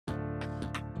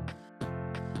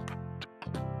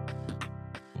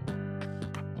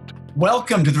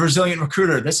Welcome to The Resilient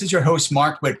Recruiter. This is your host,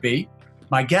 Mark Whitby.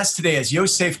 My guest today is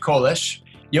Yosef Colish.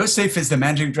 Yosef is the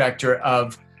managing director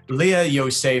of Leah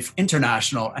Yosef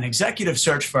International, an executive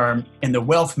search firm in the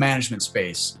wealth management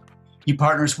space. He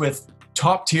partners with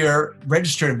top-tier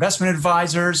registered investment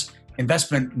advisors,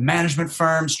 investment management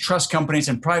firms, trust companies,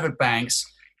 and private banks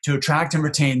to attract and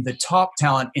retain the top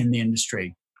talent in the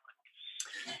industry.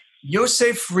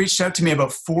 Yosef reached out to me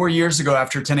about 4 years ago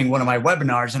after attending one of my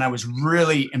webinars, and I was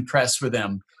really impressed with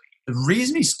him. The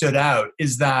reason he stood out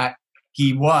is that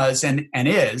he was and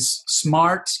is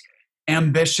smart,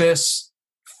 ambitious,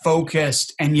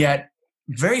 focused, and yet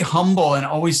very humble and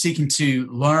always seeking to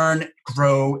learn,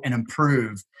 grow, and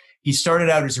improve. He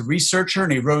started out as a researcher,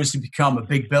 and he rose to become a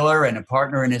big biller and a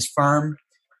partner in his firm.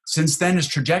 Since then, his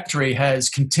trajectory has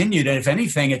continued, and if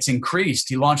anything, it's increased.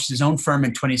 He launched his own firm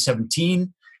in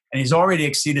 2017, and he's already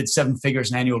exceeded 7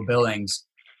 figures in annual billings.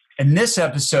 In this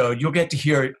episode, you'll get to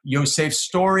hear Yosef's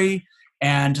story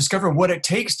and discover what it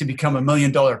takes to become $1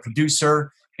 million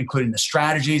producer, including the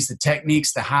strategies, the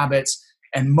techniques, the habits,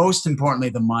 and most importantly,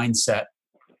 the mindset.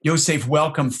 Yosef,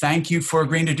 welcome. Thank you for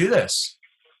agreeing to do this.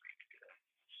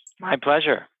 My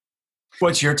pleasure.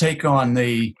 What's your take on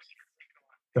the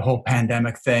whole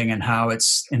pandemic thing and how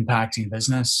it's impacting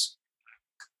business?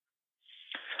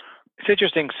 It's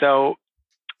interesting. So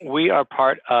we are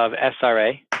part of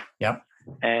SRA. Yep.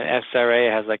 And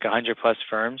SRA has like 100 plus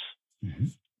firms. Mm-hmm.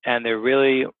 And they're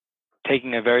really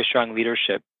taking a very strong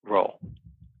leadership role.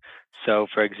 So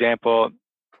for example,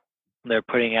 they're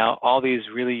putting out all these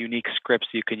really unique scripts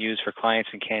you can use for clients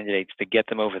and candidates to get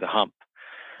them over the hump.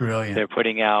 Brilliant. They're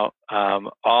putting out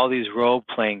all these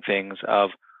role-playing things of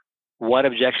what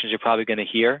objections you're probably going to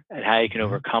hear and how you can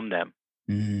overcome them,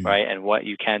 right? And what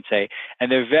you can say.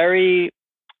 And they're very,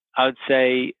 I would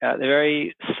say, they're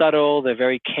very subtle. They're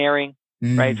very caring,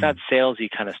 right? It's not salesy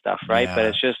kind of stuff, right? Yeah. But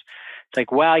it's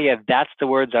like, wow, yeah, that's the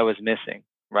words I was missing,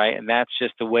 right? And that's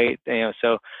just the way,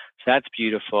 so that's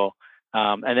beautiful.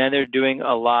 And then they're doing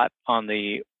a lot on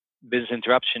the business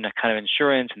interruption kind of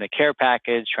insurance and the care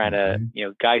package, trying to,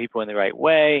 guide people in the right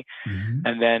way.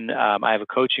 And then I have a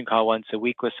coaching call once a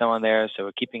week with someone there. So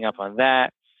we're keeping up on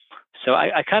that. So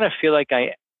I kind of feel like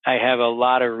I have a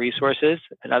lot of resources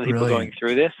and other people going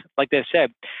through this. Like they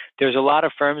said, there's a lot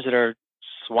of firms that are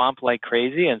swamped like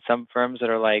crazy and some firms that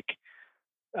are like,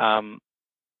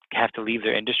 have to leave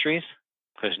their industries.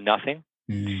 There's nothing.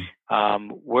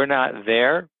 We're not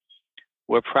there.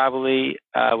 We're probably,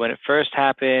 when it first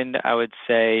happened, I would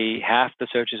say half the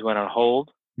searches went on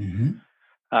hold.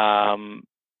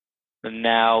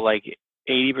 Now like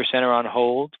 80% are on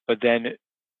hold, but then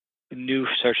new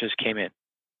searches came in.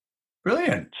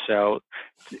 Brilliant. So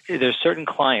there's certain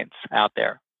clients out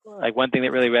there. Like one thing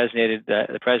that really resonated,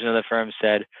 the president of the firm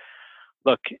said,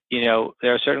 look,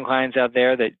 there are certain clients out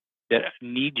there that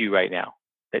need you right now,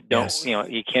 that don't,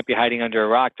 you can't be hiding under a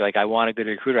rock. They're like, I want a good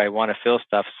recruiter. I want to fill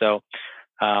stuff. So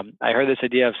I heard this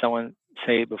idea of someone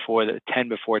say before that 10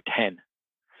 before 10.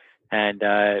 And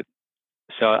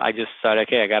so I just thought,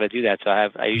 okay, I got to do that. So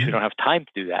I usually don't have time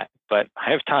to do that, but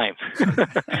I have time.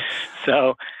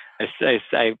 So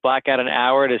I block out an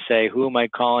hour to say, who am I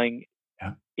calling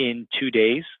in 2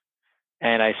 days?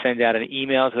 And I send out an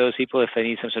email to those people if they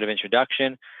need some sort of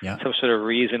introduction, some sort of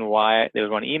reason why they would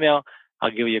want to email.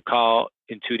 I'll give you a call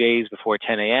in 2 days before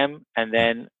 10 a.m. And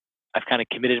then I've kind of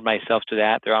committed myself to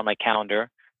that. They're on my calendar.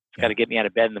 It's got to get me out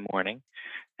of bed in the morning.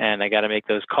 And I got to make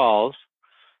those calls.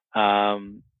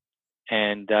 And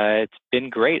it's been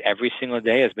great. Every single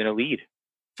day has been a lead.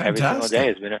 Fantastic. Every single day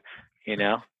has been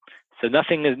so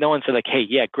no one said like, hey,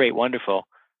 yeah, great, wonderful.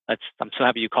 I'm so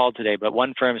happy you called today. But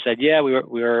one firm said, yeah, we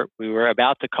were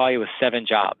about to call you with 7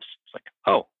 jobs. It's like,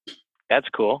 oh, that's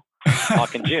cool.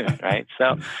 Talk in June, right?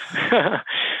 So,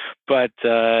 but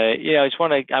I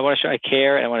want to show I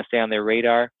care and I want to stay on their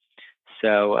radar.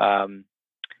 So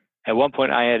at one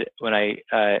point when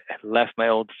I left my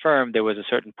old firm, there was a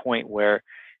certain point where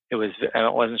I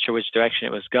wasn't sure which direction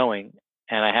it was going,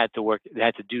 and I had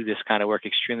to do this kind of work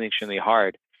extremely, extremely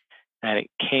hard. And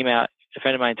it came out. A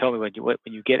friend of mine told me when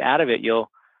you get out of it, you'll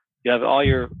have all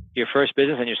your first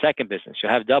business and your second business.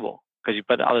 You'll have double because you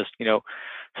put all this, So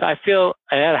I feel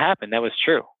that happened. That was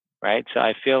true, right? So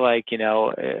I feel like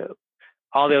all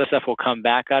the other stuff will come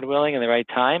back, God willing, in the right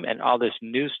time, and all this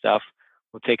new stuff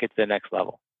will take it to the next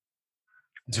level.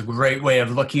 It's a great way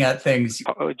of looking at things.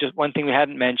 Just one thing we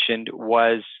hadn't mentioned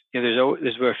was there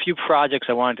were a few projects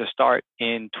I wanted to start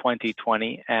in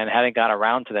 2020 and hadn't got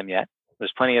around to them yet.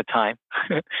 There's plenty of time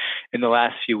in the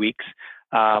last few weeks.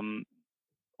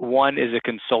 One is a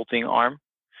consulting arm,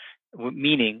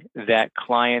 meaning that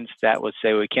clients that would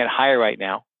say, we can't hire right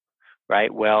now,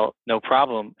 right? Well, no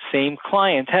problem. Same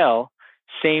clientele,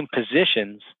 same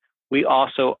positions. We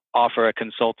also offer a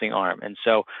consulting arm. And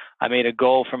so I made a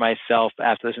goal for myself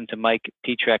after listening to Mike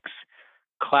Petrek's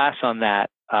class on that.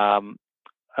 I'm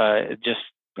going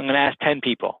to ask 10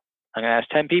 people. I'm going to ask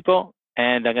 10 people,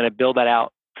 and I'm going to build that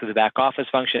out to the back office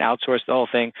function, outsource the whole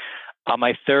thing. On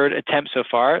my third attempt so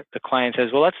far, the client says,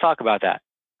 well, let's talk about that,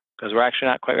 because we're actually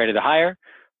not quite ready to hire.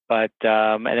 But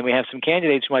and then we have some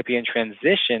candidates who might be in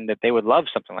transition that they would love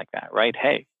something like that, right?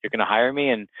 Hey, you're going to hire me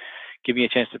and give me a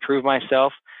chance to prove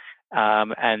myself.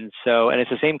 And it's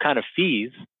the same kind of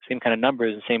fees, same kind of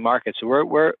numbers, the same market. So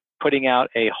we're putting out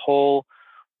a whole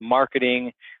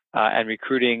marketing and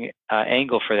recruiting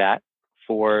angle for that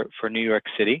for New York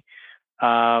City.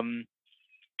 And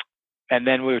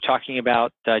then we were talking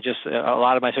about just a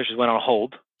lot of my searches went on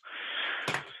hold.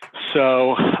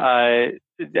 So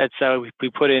that's we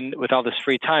put in, with all this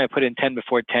free time, I put in 10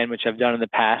 before 10, which I've done in the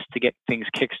past to get things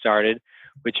kick-started,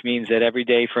 which means that every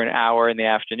day for an hour in the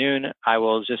afternoon, I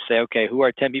will just say, okay, who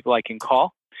are 10 people I can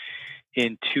call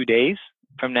in 2 days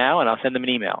from now? And I'll send them an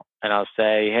email. And I'll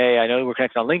say, hey, I know we're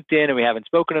connected on LinkedIn and we haven't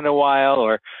spoken in a while,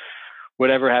 or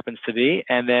whatever happens to be.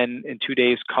 And then in 2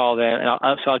 days, call them. And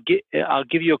I'll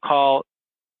give you a call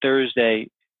Thursday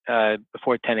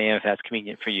before 10 a.m. if that's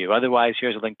convenient for you. Otherwise,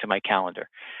 here's a link to my calendar.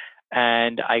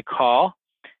 And I call,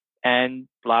 and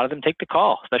a lot of them take the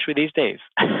call, especially these days.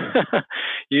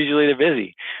 Usually they're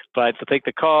busy, but they'll take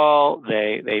the call.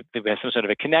 They have some sort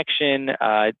of a connection.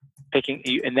 Picking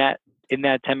in that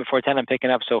 10 before 10, I'm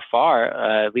picking up so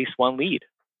far at least one lead,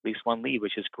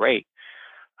 which is great.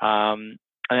 And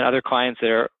then other clients that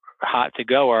are hot to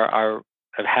go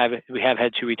we have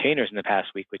had 2 retainers in the past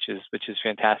week, which is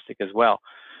fantastic as well.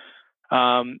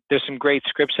 There's some great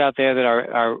scripts out there that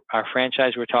our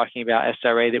franchise we're talking about,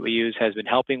 SRA, that we use, has been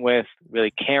helping with,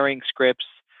 really caring scripts.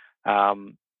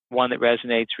 One that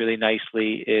resonates really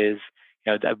nicely is,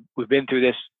 we've been through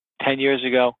this 10 years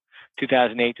ago,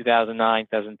 2008, 2009,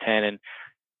 2010. And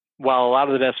while a lot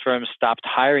of the best firms stopped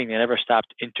hiring, they never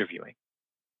stopped interviewing.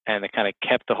 And they kind of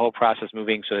kept the whole process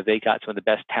moving so that they got some of the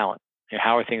best talent.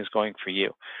 How are things going for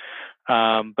you?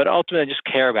 But ultimately, just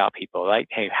care about people. Like,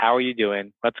 hey, how are you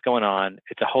doing? What's going on?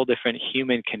 It's a whole different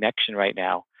human connection right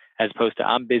now, as opposed to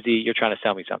I'm busy, you're trying to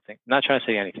sell me something. I'm not trying to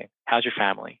say anything. How's your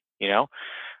family?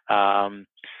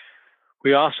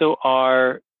 We also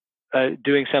are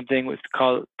doing something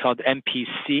called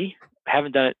MPC. I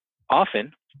haven't done it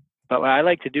often, but when I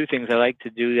like to do things, I like to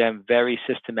do them very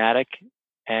systematic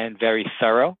and very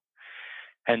thorough.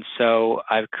 And so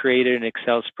I've created an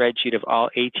Excel spreadsheet of all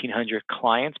 1,800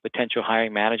 clients, potential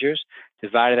hiring managers,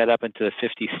 divided that up into the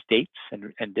 50 states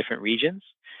and different regions.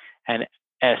 And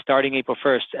starting April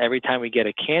 1st, every time we get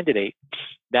a candidate,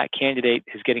 that candidate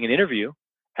is getting an interview,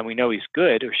 and we know he's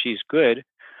good or she's good.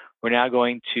 We're now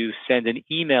going to send an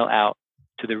email out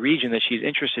to the region that she's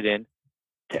interested in,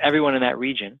 to everyone in that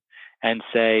region, and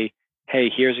say, hey,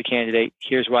 here's a candidate.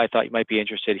 Here's why I thought you might be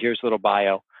interested. Here's a little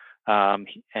bio.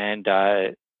 And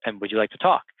would you like to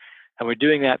talk? And we're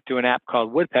doing that through an app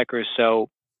called Woodpecker. So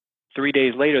 3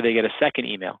 days later, they get a second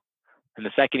email. And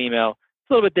the second email is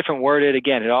a little bit different worded.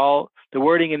 Again, the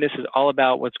wording in this is all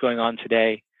about what's going on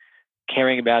today,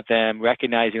 caring about them,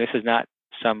 recognizing this is not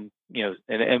some,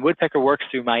 and Woodpecker works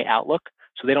through my Outlook.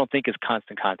 So they don't think it's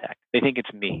constant contact. They think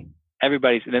it's me.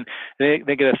 Everybody's, and then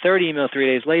they get a third email 3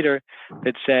 days later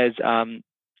that says, I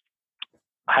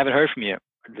haven't heard from you.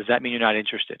 Does that mean you're not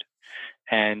interested?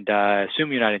 And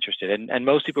assume you're not interested. And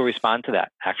most people respond to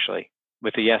that, actually,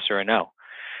 with a yes or a no.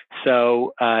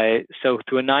 So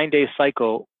through a 9-day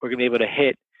cycle, we're going to be able to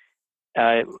hit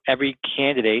every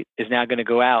candidate is now going to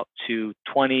go out to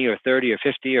 20 or 30 or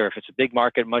 50, or if it's a big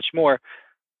market, much more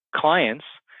clients.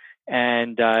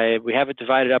 And we have it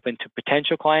divided up into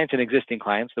potential clients and existing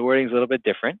clients. The wording is a little bit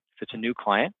different if it's a new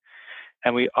client.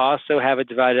 And we also have it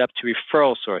divided up to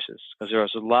referral sources, because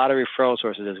there's a lot of referral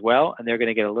sources as well, and they're going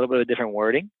to get a little bit of different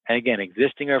wording. And again,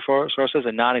 existing referral sources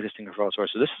and non-existing referral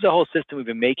sources. This is a whole system we've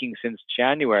been making since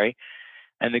January.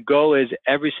 And the goal is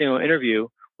every single interview,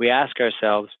 we ask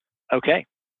ourselves, okay,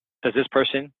 does this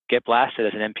person get blasted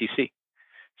as an NPC?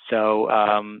 So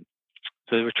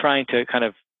we're trying to kind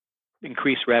of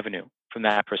increase revenue from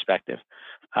that perspective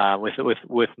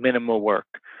with minimal work.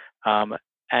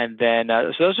 And then,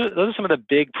 so those are some of the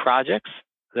big projects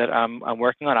that I'm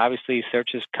working on. Obviously,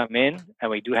 searches come in, and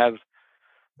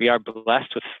we are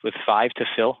blessed with 5 to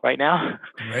fill right now.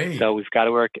 Great. So we've got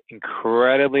to work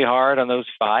incredibly hard on those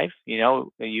 5.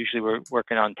 Usually we're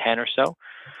working on 10 or so.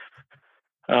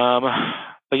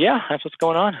 But yeah, that's what's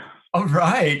going on. All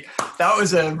right. That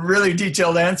was a really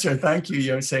detailed answer. Thank you,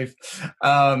 Yosef.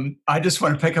 I just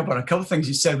want to pick up on a couple of things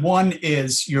you said. One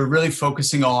is you're really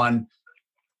focusing on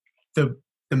the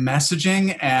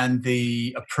messaging, and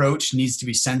the approach needs to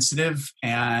be sensitive,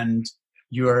 and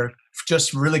you're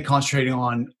just really concentrating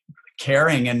on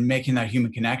caring and making that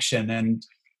human connection, and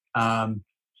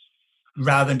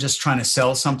rather than just trying to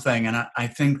sell something. And I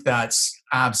think that's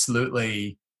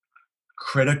absolutely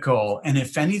critical. And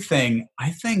if anything, I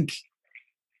think,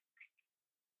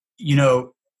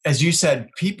 as you said,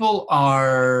 people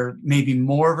are maybe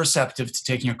more receptive to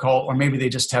taking a call, or maybe they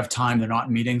just have time. They're not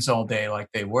in meetings all day like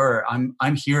they were.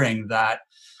 I'm hearing that,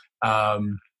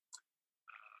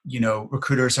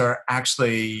 recruiters are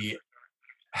actually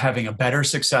having a better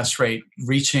success rate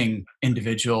reaching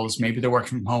individuals. Maybe they're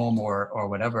working from home or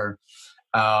whatever.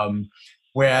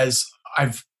 Whereas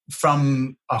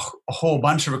from a whole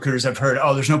bunch of recruiters, I've heard,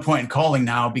 there's no point in calling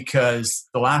now because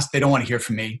they don't want to hear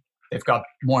from me. They've got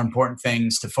more important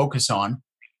things to focus on.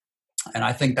 And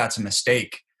I think that's a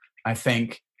mistake. I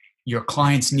think your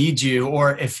clients need you,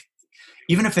 or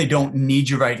even if they don't need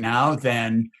you right now,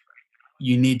 then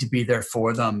you need to be there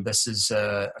for them. This is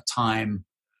a time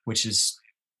which is,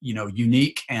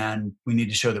 unique, and we need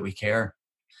to show that we care.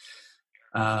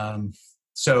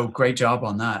 So great job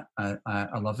on that.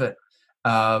 I love it.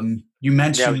 You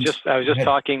mentioned. Yeah, I was just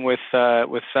talking with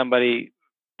somebody,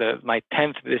 my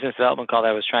 10th business development call that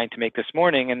I was trying to make this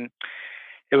morning, and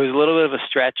it was a little bit of a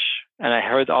stretch. And I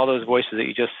heard all those voices that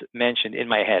you just mentioned in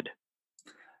my head,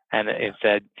 and it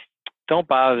said, "Don't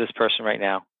bother this person right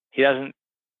now. He doesn't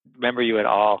remember you at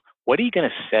all. What are you going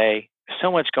to say? There's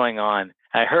so much going on."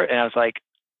 And I was like,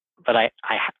 but I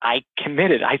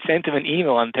committed. I sent him an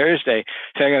email on Thursday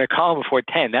saying I'm going to call him before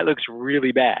 10. That looks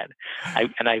really bad.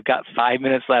 And I've got 5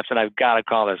 minutes left, and I've got to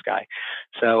call this guy.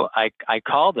 So I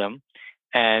called him,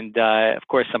 and of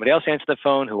course somebody else answered the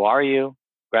phone. "Who are you?"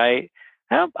 Right?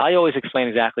 I always explain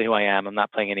exactly who I am. I'm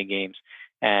not playing any games.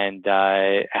 And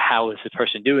how is this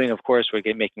person doing? Of course, we're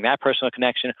making that personal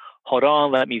connection. Hold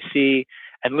on, let me see.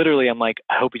 And literally, I'm like,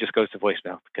 I hope he just goes to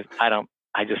voicemail, because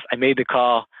I made the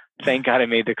call. Thank God I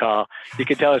made the call. You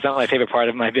can tell it's not my favorite part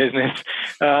of my business.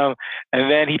 And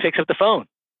then he picks up the phone,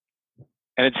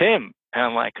 and it's him. And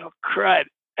I'm like, oh, crud.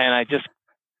 And I just,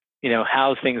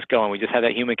 how's things going? We just had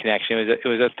that human connection. It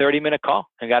was a 30-minute call,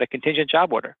 and got a contingent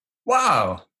job order.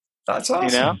 Wow. That's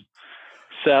awesome.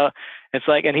 So it's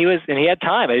like, and he had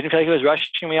time. I didn't feel like he was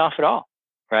rushing me off at all.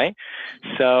 Right.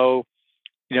 So,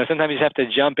 sometimes you just have to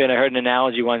jump in. I heard an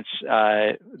analogy once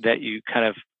that you kind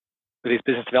of, with these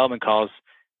business development calls,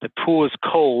 the pool is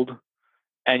cold,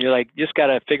 and you're like, just got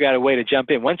to figure out a way to jump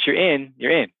in. Once you're in,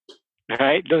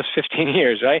 right? Those 15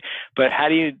 years, right? But how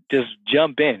do you just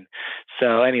jump in?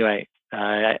 So anyway,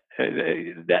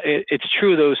 it's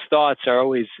true. Those thoughts are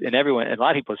always in a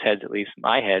lot of people's heads, at least in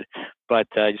my head, but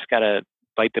just got to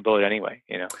bite the bullet anyway,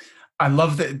 I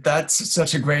love that. That's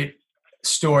such a great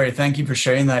story. Thank you for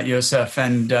sharing that, Yosef.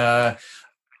 And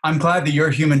I'm glad that you're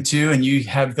human too, and you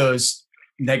have those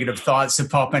negative thoughts that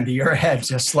pop into your head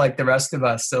just like the rest of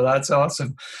us. So that's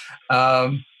awesome.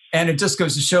 And it just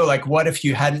goes to show, like, what if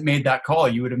you hadn't made that call?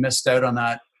 You would have missed out on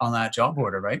that job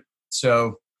order, right?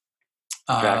 So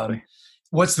exactly.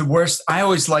 What's the worst? I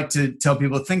always like to tell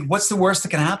people, think, what's the worst that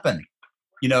can happen?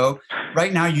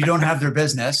 Right now you don't have their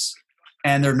business,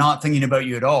 and they're not thinking about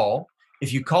you at all.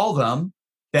 If you call them,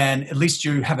 then at least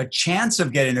you have a chance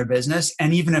of getting their business.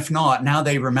 And even if not, now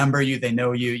they remember you, they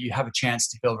know you, you have a chance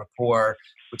to build rapport,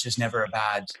 which is never a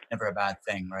bad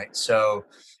thing, right? So,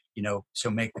 so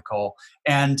make the call.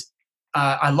 And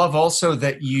I love also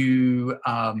that you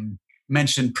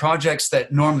mentioned projects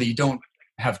that normally you don't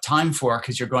have time for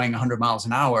because you're going 100 miles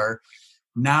an hour.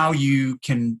 Now you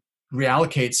can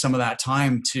reallocate some of that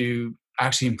time to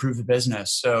actually improve the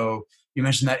business. So you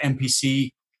mentioned that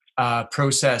MPC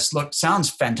process. Look,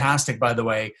 sounds fantastic, by the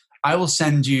way. I will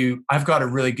send you, I've got a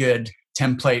really good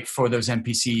template for those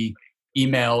MPC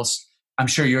emails. I'm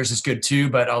sure yours is good too,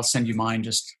 but I'll send you mine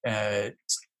just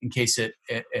in case it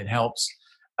helps.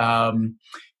 And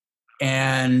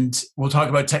we'll talk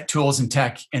about tech tools and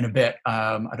tech in a bit.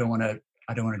 I don't want to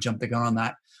jump the gun on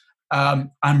that.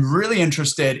 I'm really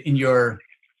interested in your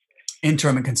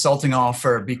interim and consulting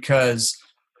offer, because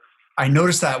I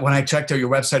noticed that when I checked out your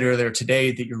website earlier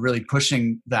today, that you're really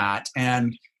pushing that.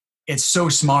 And it's so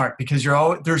smart, because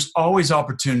there's always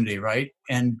opportunity, right?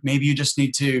 And maybe you just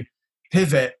need to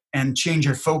pivot and change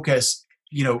your focus.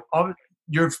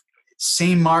 Your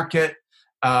same market,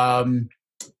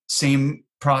 same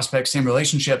prospects, same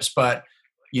relationships, but,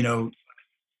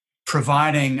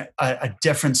 providing a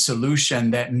different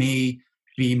solution that may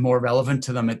be more relevant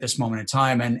to them at this moment in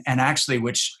time, and actually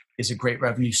which is a great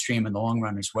revenue stream in the long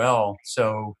run as well.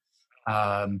 So,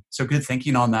 so good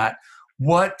thinking on that.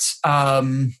 What,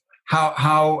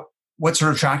 what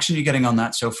sort of traction are you getting on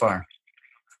that so far?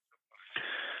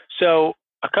 So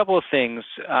a couple of things.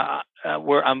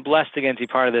 I'm blessed again to be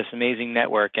part of this amazing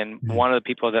network. And one of the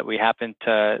people that we happened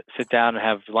to sit down and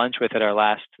have lunch with at our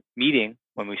last meeting,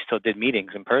 when we still did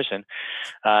meetings in person,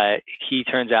 he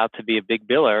turns out to be a big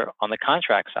biller on the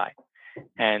contract side.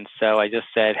 And so I just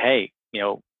said, hey,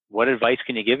 what advice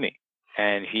can you give me?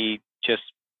 And he just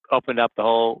opened up the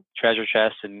whole treasure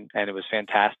chest, and it was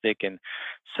fantastic. And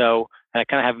so I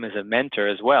kind of have him as a mentor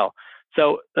as well.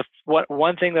 So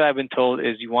one thing that I've been told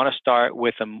is you want to start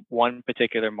with one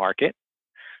particular market,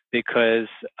 because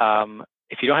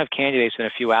if you don't have candidates in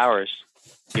a few hours,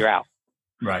 you're out.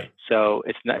 Right. So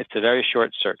it's a very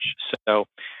short search. So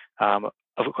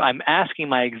I'm asking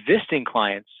my existing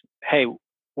clients, hey,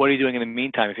 what are you doing in the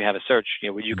meantime if you have a search?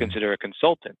 Would you consider a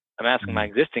consultant? I'm asking my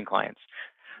existing clients.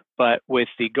 But with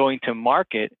the going to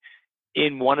market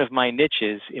in one of my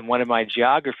niches, in one of my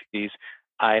geographies,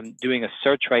 I'm doing a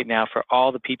search right now for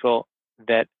all the people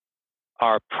that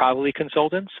are probably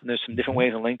consultants. And there's some different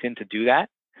ways on LinkedIn to do that.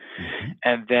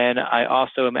 And then I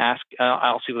also am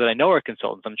I'll see people that I know are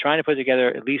consultants. I'm trying to put together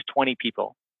at least 20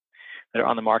 people that are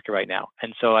on the market right now.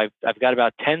 And so I've got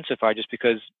about 10 so far, just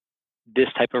because this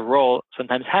type of role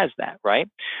sometimes has that, right?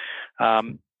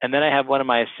 And then I have one of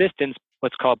my assistants,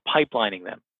 what's called pipelining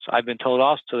them. So I've been told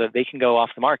also that they can go off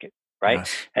the market, right?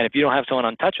 Yes. And if you don't have someone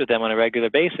on touch with them on a regular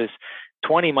basis,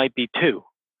 20 might be 2,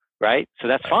 right? So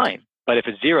that's fine. But if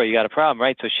it's 0, you got a problem,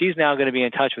 right? So she's now going to be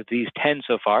in touch with these 10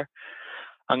 so far.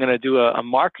 I'm going to do a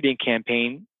marketing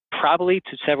campaign, probably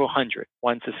to several hundred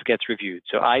once this gets reviewed.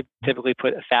 So I typically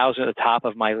put 1,000 at the top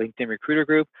of my LinkedIn recruiter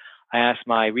group. I ask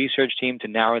my research team to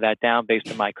narrow that down based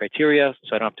on my criteria,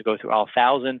 so I don't have to go through all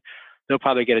 1,000. They'll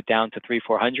probably get it down to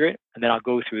 300-400, and then I'll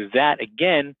go through that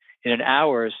again in an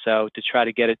hour or so to try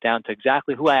to get it down to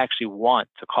exactly who I actually want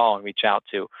to call and reach out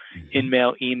to.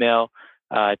 Email,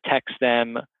 text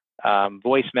them,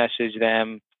 voice message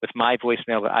them with my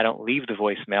voicemail, but I don't leave the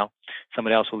voicemail.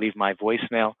 Someone else will leave my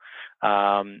voicemail.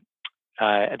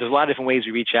 There's a lot of different ways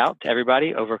we reach out to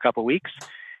everybody over a couple of weeks.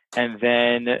 And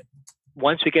then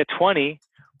once we get 20,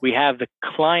 we have the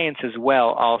clients as well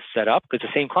all set up, because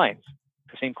the same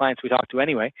clients we talk to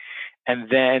anyway. And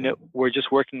then we're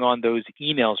just working on those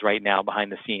emails right now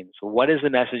behind the scenes. So what is the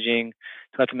messaging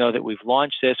to let them know that we've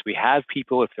launched this? We have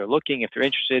people, if they're looking, if they're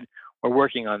interested, we're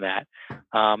working on that.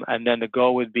 And then the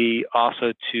goal would be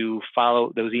also to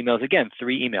follow those emails again,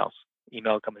 3 emails.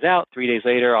 Email comes out 3 days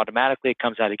later, automatically it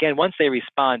comes out again. Once they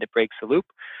respond, it breaks the loop.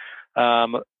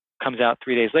 Comes out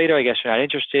 3 days later, I guess you're not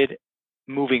interested,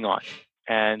 moving on.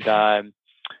 And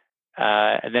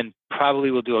then probably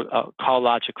we'll do a call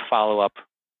logic follow-up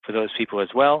for those people as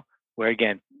well, where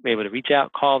again, we're able to reach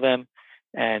out, call them,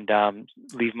 and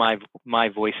leave my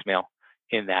voicemail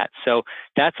in that. So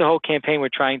that's the whole campaign we're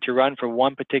trying to run for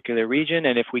one particular region.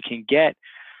 And if we can get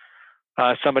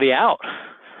somebody out,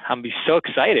 I'm be so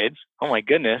excited. Oh my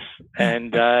goodness.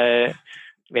 And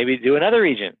maybe do another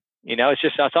region.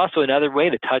 It's also another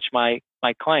way to touch my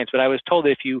clients. But I was told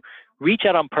that if you reach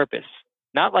out on purpose,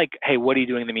 not like, hey, what are you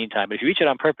doing in the meantime? But if you reach out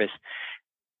on purpose,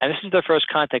 and this is their first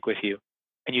contact with you,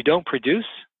 and you don't produce,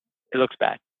 it looks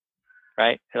bad,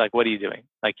 right? They're like, what are you doing?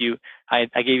 Like I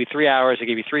gave you 3 hours, I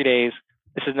gave you 3 days.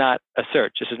 This is not a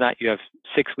search. This is not, you have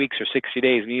 6 weeks or 60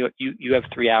 days. You have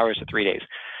 3 hours or 3 days.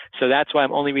 So that's why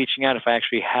I'm only reaching out if I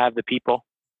actually have the people,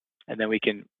 and then we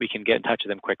can get in touch with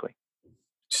them quickly.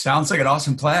 Sounds like an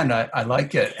awesome plan. I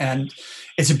like it. And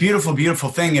it's a beautiful, beautiful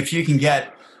thing. If you can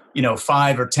get,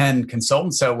 5 or 10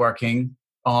 consultants out working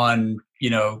on,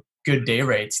 good day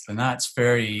rates, then that's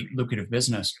very lucrative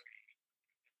business.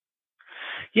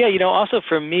 Yeah. Also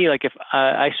for me, like if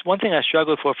one thing I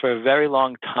struggled for a very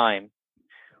long time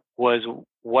was,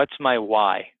 what's my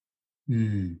why?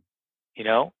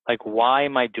 Like, why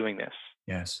am I doing this?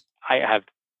 Yes.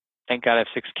 Thank God I have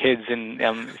 6 kids, and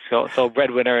I'm so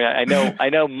breadwinner. I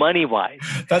know money wise.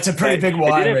 That's a pretty big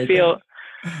why.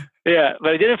 Yeah,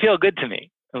 but it didn't feel good to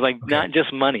me. It was like, not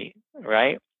just money,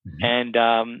 right? And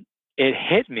it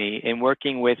hit me in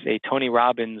working with a Tony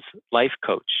Robbins life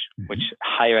coach, which I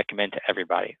highly recommend to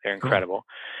everybody. They're incredible.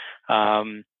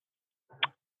 Cool.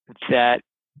 That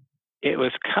it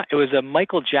was a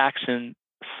Michael Jackson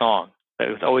song that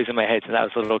was always in my head since I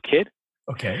was a little kid.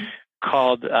 Okay.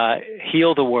 Called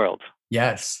Heal the World.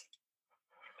 Yes.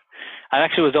 I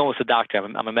actually was almost a doctor.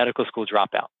 I'm a medical school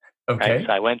dropout. Okay. Right?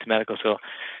 So I went to medical school.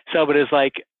 But it's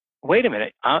like, wait a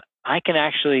minute, I can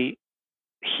actually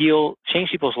change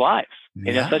people's lives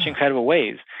in such incredible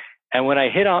ways. And when I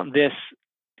hit on this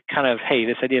kind of, hey,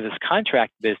 this idea of this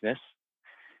contract business,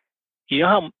 you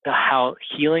know how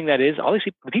healing that is? All these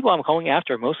people, the people I'm calling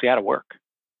after are mostly out of work.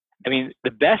 I mean,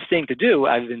 the best thing to do,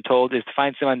 I've been told, is to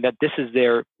find someone that this is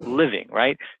their living,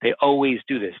 right? They always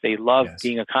do this. They love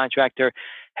being a contractor.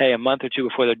 Hey, a month or two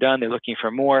before they're done, they're looking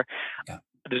for more. Yeah.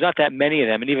 There's not that many of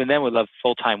them, and even then would love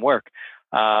full-time work.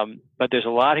 But there's a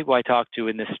lot of people I talk to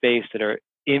in this space that are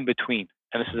in between.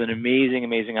 And this is an amazing,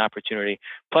 amazing opportunity.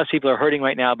 Plus, people are hurting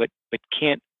right now, but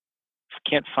can't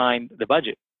find the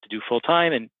budget to do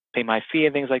full-time and pay my fee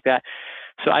and things like that.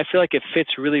 So I feel like it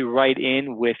fits really right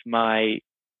in with my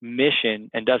mission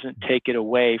and doesn't take it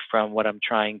away from what I'm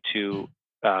trying to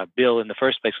build in the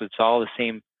first place. It's all the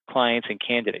same clients and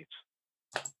candidates.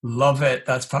 Love it.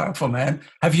 That's powerful, man.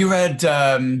 Have you read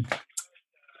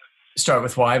Start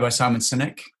With Why by Simon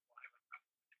Sinek?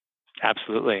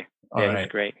 Absolutely. All right. He's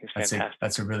great. He's fantastic.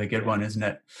 That's a really good one, isn't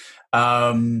it?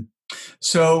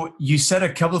 So you said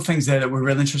a couple of things there that were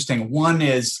really interesting. One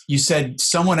is you said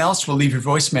someone else will leave your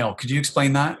voicemail. Could you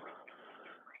explain that?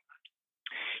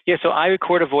 Yeah, so I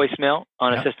record a voicemail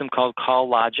on a system called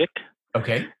CallLogic.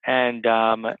 Okay. And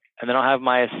then I'll have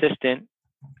my assistant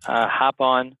hop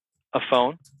on a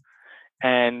phone,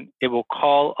 and it will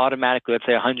call automatically, let's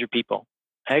say 100 people.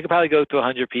 And I could probably go to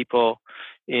 100 people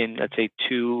in, let's say,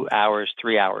 2 hours,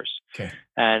 3 hours. Okay.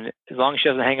 And as long as she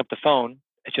doesn't hang up the phone,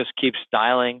 it just keeps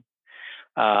dialing.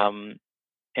 And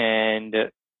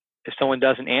if someone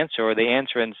doesn't answer, or they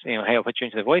answer and, hey, I'll put you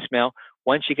into the voicemail,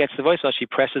 once she gets the voicemail, she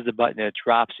presses the button and it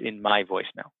drops in my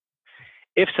voicemail.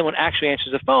 If someone actually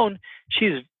answers the phone,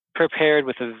 she's prepared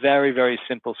with a very, very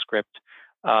simple script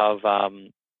of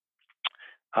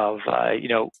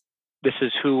this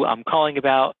is who I'm calling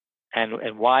about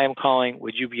and why I'm calling.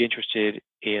 Would you be interested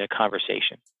in a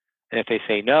conversation? And if they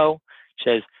say no, she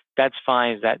says, that's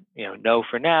fine. Is that, no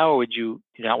for now, or would you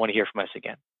not want to hear from us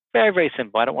again? Very, very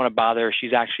simple. I don't want to bother her.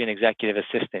 She's actually an executive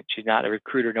assistant. She's not a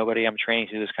recruiter. Nobody I'm training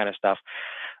to do this kind of stuff.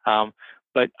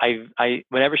 But I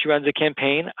whenever she runs a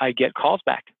campaign, I get calls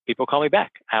back. People call me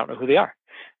back. I don't know who they are.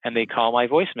 And they call my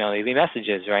voicemail, they leave me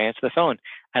messages, or I answer the phone.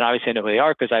 And obviously I know who they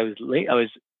are because I was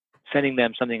sending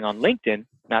them something on LinkedIn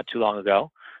not too long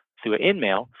ago through an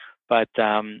email. But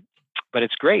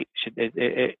it's great.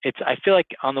 I feel like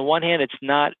on the one hand, it's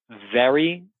not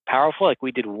very powerful. Like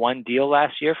we did one deal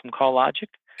last year from CallLogic.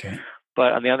 Okay.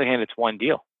 But on the other hand, it's one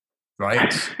deal.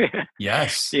 Right.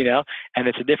 Yes. And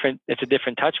it's a different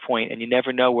touch point, and you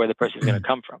never know where the person's going to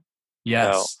come from.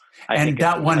 Yes. So and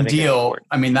that one deal,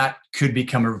 I mean, that could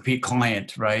become a repeat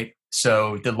client, right?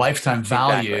 So the lifetime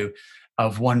value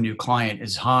of one new client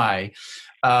is high.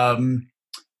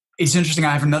 It's interesting.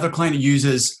 I have another client who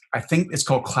uses, I think it's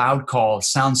called Cloud Call.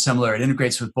 Sounds similar. It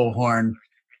integrates with Bullhorn,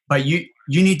 but you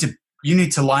need to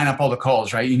line up all the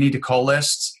calls, right? You need to call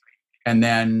lists, and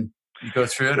then you go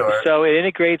through it. Or so it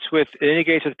integrates with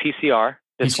PCR.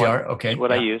 PCR, okay.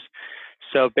 What I use.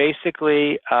 So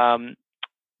basically,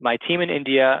 my team in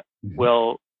India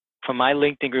will, from my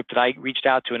LinkedIn group that I reached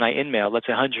out to and I in-mailed, let's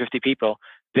say 150 people,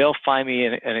 they'll find me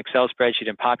an Excel spreadsheet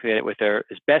and populate it with their,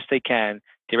 as best they can,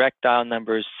 direct dial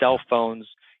numbers, cell phones,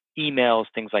 emails,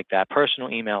 things like that, personal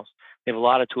emails. They have a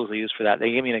lot of tools they use for that.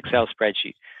 They give me an Excel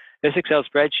spreadsheet. This Excel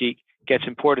spreadsheet gets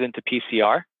imported into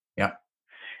PCR. Yeah.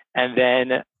 And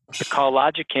then the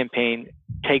CallLogic campaign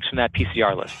takes from that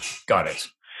PCR list. Got it.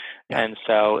 Yeah. And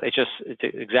so it's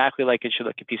exactly like it should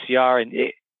look at PCR. And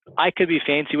I could be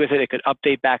fancy with it. It could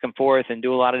update back and forth and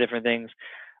do a lot of different things.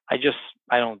 I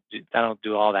don't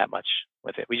do all that much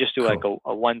with it. We just do like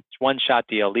a one-shot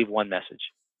deal, leave one message.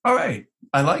 All right.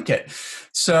 I like it.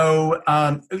 So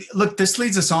look, this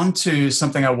leads us on to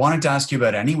something I wanted to ask you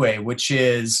about anyway, which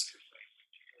is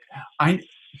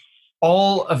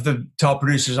all of the top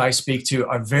producers I speak to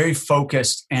are very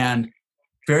focused and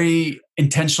very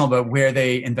intentional about where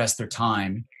they invest their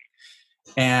time.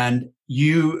 And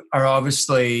you are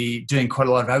obviously doing quite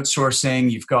a lot of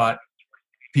outsourcing. You've got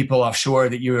people offshore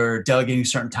that you're delegating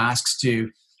certain tasks to.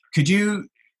 Could you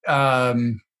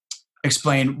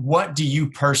explain, what do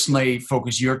you personally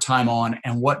focus your time on,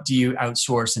 and what do you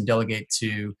outsource and delegate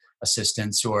to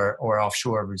assistants or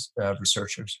offshore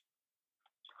researchers?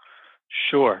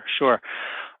 Sure.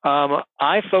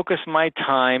 I focus my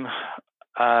time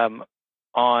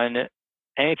on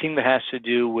anything that has to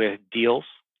do with deals,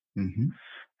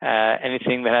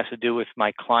 anything that has to do with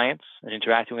my clients and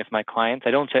interacting with my clients.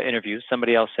 I don't set interviews.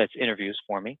 Somebody else sets interviews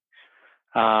for me.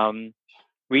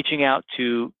 Reaching out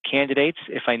to candidates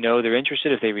if I know they're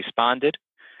interested, if they responded,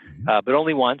 but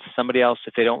only once. Somebody else,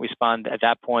 if they don't respond at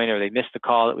that point or they missed the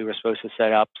call that we were supposed to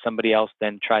set up, somebody else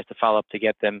then tries to follow up to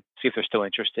get them, see if they're still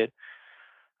interested.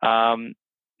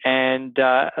 and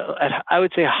I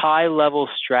would say high level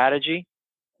strategy.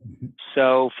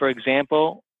 So, for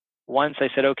example, once I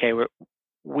said, okay,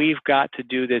 we've got to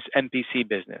do this MPC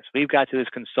business, we've got to do this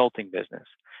consulting business,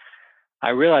 I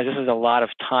realized this is a lot of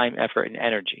time, effort, and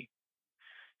energy.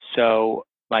 So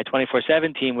my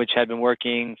 24/7 team, which had been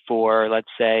working for, let's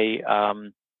say, I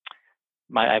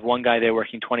have one guy there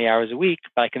working 20 hours a week,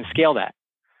 but I can scale that.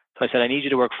 So I said, I need you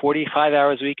to work 45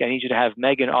 hours a week. I need you to have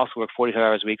Megan also work 45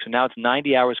 hours a week. So now it's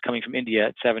 90 hours coming from India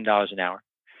at $7 an hour.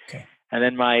 Okay. And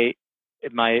then my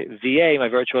VA, my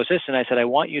virtual assistant, I said, I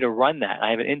want you to run that.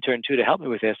 I have an intern too to help me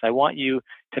with this. I want you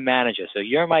to manage it. So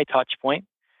you're my touch point.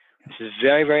 This is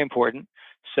very, very important.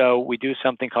 So we do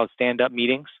something called stand-up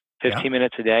meetings, 15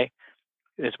 minutes a day.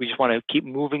 We just want to keep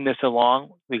moving this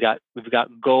along. We've got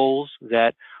goals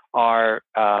that are,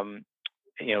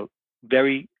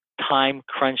 very time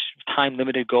crunch, time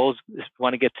limited goals. We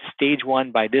want to get to stage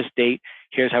 1 by this date.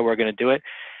 Here's how we're going to do it.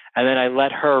 And then I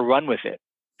let her run with it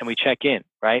and we check in,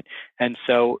 right? And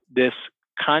so this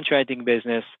contracting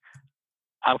business,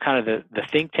 I'm kind of the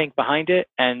think tank behind it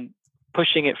and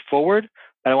pushing it forward,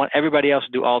 but I want everybody else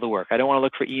to do all the work. I don't want to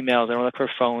look for emails. I don't want to look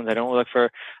for phones. I don't want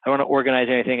to organize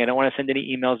anything. I don't want to send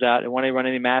any emails out. I don't want to run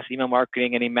any mass email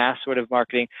marketing, any mass sort of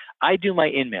marketing. I do my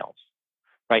emails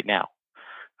right now.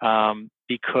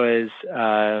 Because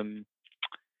I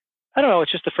don't know,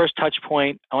 it's just the first touch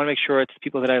point. I want to make sure it's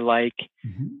people that I like.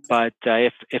 But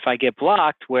if I get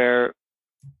blocked where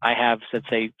I have, let's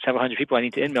say, several hundred people I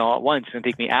need to email at once, it's going to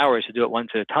take me hours to do it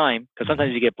once at a time, because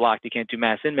sometimes you get blocked, you can't do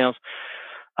mass emails.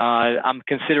 I'm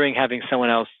considering having someone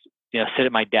else, sit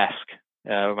at my desk,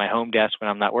 or my home desk when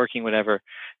I'm not working, whatever,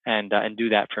 and do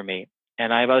that for me.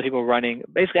 And I have other people running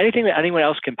basically anything that anyone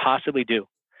else can possibly do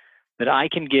that I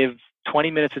can give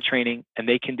 20 minutes of training and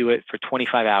they can do it for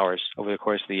 25 hours over the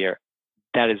course of the year.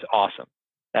 That is awesome.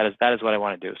 That is what I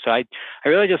want to do. So I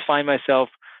really just find myself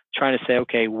trying to say,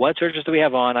 okay, what searches do we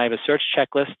have on? I have a search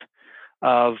checklist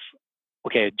of,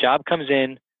 okay, a job comes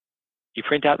in, you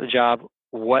print out the job,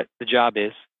 what the job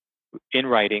is in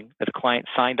writing that the client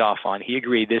signed off on. He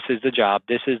agreed, this is the job,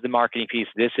 this is the marketing piece,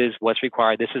 this is what's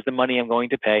required, this is the money I'm going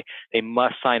to pay. They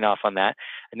must sign off on that.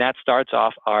 And that starts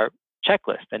off our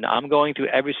checklist. And I'm going through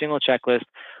every single checklist,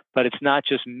 but it's not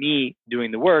just me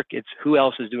doing the work, it's who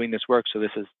else is doing this work so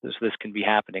this can be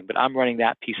happening. But I'm running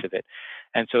that piece of it.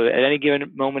 And so at any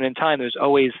given moment in time, there's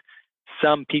always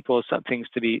some people, some things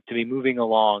to be moving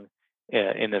along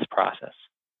in this process.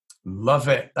 Love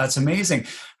it. That's amazing.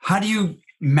 How do you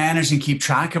manage and keep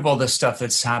track of all this stuff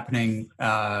that's happening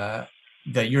that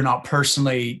you're not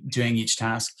personally doing each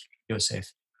task,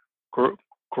 Yosef?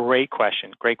 Great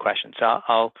question. So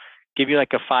I'll give you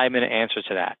like a 5-minute answer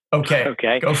to that.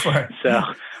 Okay. Go for it. So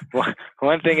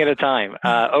one thing at a time.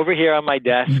 Over here on my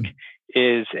desk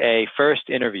is a first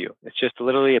interview. It's just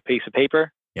literally a piece of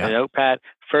paper, a notepad,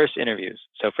 first interviews.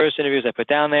 So first interviews I put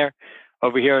down there.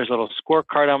 Over here is a little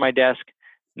scorecard on my desk,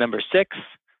 number 6.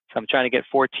 So I'm trying to get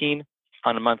 14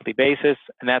 on a monthly basis.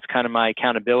 And that's kind of my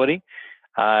accountability.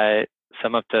 So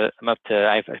I'm up to,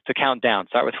 I have to count down.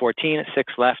 Start with 14,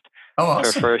 6 left.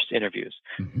 Awesome. For first interviews.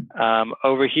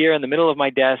 Over here in the middle of my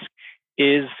desk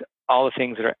is all the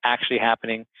things that are actually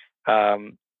happening,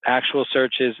 actual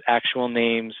searches, actual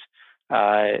names,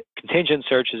 contingent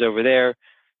searches over there,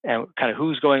 and kind of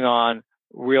who's going on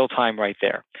real time right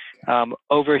there.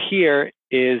 Over here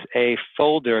is a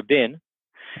folder bin,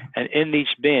 and in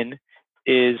each bin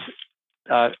is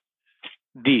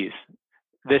these.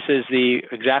 This is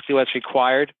exactly what's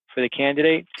required for the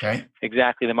candidate,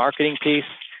 exactly the marketing piece,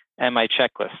 and my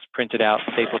checklist printed out,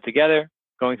 stapled together,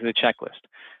 going through the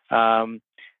checklist.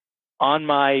 On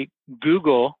my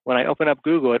Google, when I open up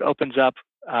Google, it opens up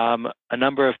a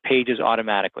number of pages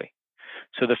automatically.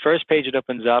 So the first page it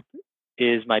opens up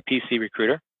is my PC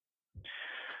Recruiter.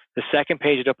 The second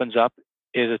page it opens up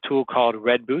is a tool called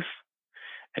Red Booth.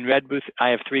 And Red Booth, I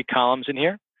have 3 columns in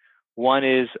here. One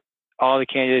is all the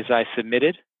candidates I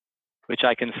submitted, which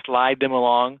I can slide them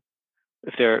along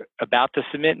if they're about to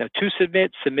submit, to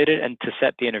submit, submitted, and to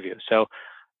set the interview. So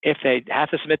if they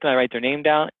have to submit them, I write their name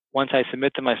down. Once I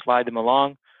submit them, I slide them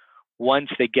along.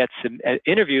 Once they get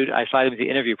interviewed, I slide them to the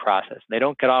interview process. They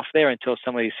don't get off there until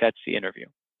somebody sets the interview.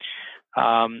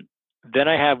 Then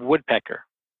I have Woodpecker.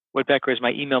 Woodpecker is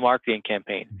my email marketing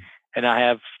campaign. And I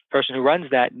have the person who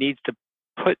runs that needs to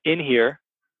put in here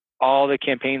all the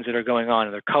campaigns that are going on,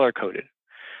 and they're color coded.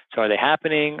 So are they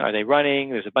happening? Are they running?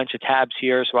 There's a bunch of tabs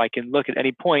here, so I can look at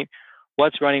any point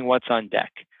what's running, what's on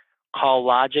deck. Call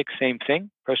Logic, same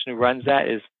thing. The person who runs that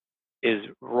is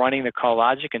running the Call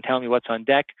Logic and telling me what's on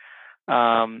deck.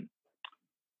 I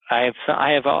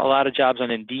have a lot of jobs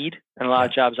on Indeed and a lot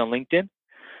of jobs on LinkedIn.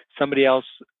 Somebody else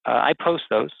I post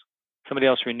those. Somebody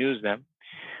else renews them.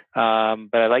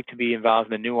 But I like to be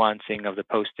involved in the nuancing of the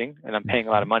posting, and I'm paying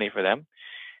a lot of money for them.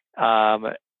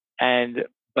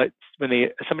 But when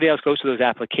somebody else goes to those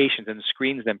applications and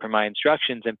screens them per my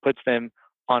instructions and puts them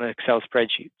on an Excel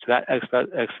spreadsheet, so that Excel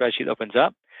spreadsheet opens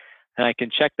up, and I can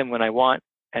check them when I want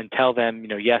and tell them,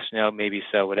 yes, no, maybe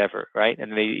so, whatever, right?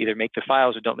 And they either make the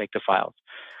files or don't make the files.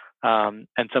 And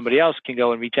somebody else can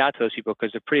go and reach out to those people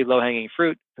because they're pretty low-hanging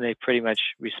fruit, and they pretty much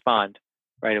respond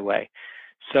right away.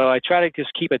 So I try to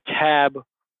just keep a tab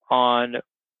on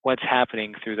what's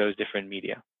happening through those different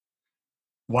media.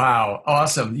 Wow,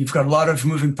 awesome! You've got a lot of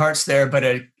moving parts there, but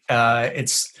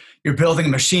you're building a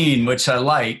machine, which I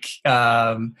like,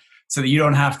 so that you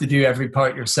don't have to do every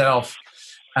part yourself.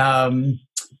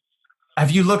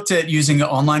 Have you looked at using an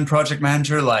online project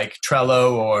manager like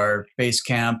Trello or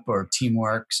Basecamp or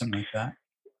Teamwork, something like that?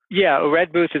 Yeah,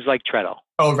 Red Booth is like Trello.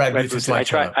 Oh, Red Booth is like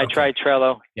Trello. I tried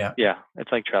Trello. Yeah,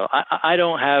 it's like Trello. I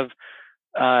don't have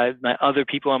my other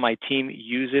people on my team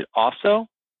use it also.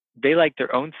 They like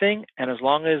their own thing, and as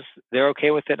long as they're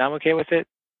okay with it and I'm okay with it,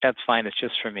 that's fine. It's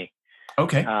just for me.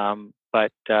 Okay.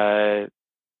 But I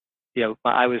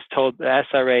was told the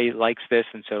SRA likes this,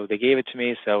 and so they gave it to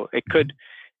me. So it could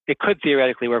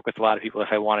theoretically work with a lot of people if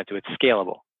I wanted to. It's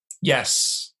scalable.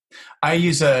 Yes. I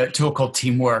use a tool called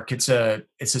Teamwork. It's a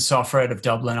software out of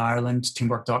Dublin, Ireland,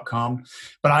 teamwork.com.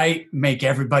 But I make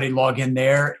everybody log in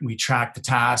there. We track the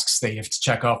tasks. They have to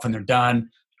check off when they're done.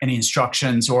 Any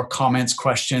instructions or comments,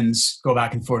 questions, go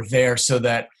back and forth there so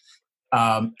that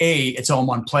it's all in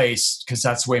one place, because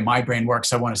that's the way my brain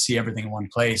works. I want to see everything in one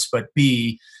place. But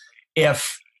B,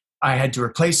 if I had to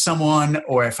replace someone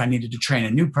or if I needed to train a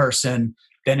new person,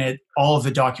 then all of the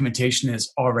documentation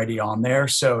is already on there.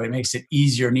 So it makes it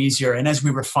easier and easier. And as we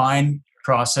refine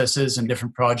processes and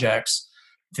different projects,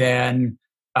 then,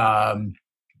 all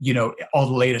the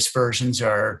latest versions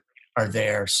are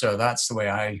there. So that's the way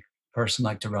I personally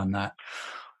like to run that.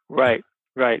 Right.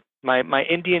 My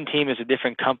Indian team is a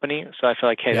different company. So I feel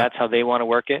like, hey, that's how they want to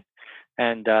work it.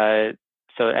 And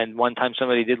and one time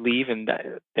somebody did leave and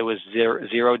there was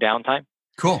zero downtime.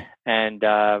 Cool. And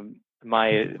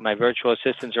my virtual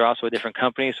assistants are also a different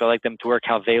company, so I like them to work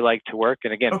how they like to work.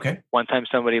 And again, one time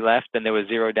somebody left and there was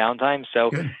zero downtime. So,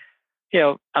 good.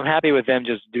 I'm happy with them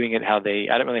just doing it how I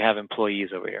don't really have employees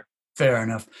over here. Fair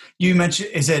enough. You mentioned,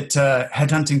 is it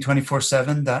Headhunting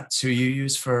 24/7? That's who you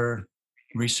use for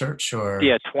research, or?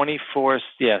 Yeah, 24/7.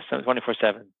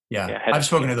 Yeah, I've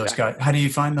spoken to those guys. How do you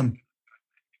find them?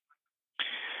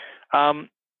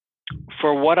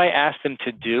 For what I ask them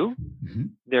to do,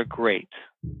 they're great,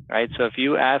 right? So if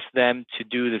you ask them to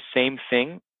do the same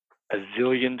thing a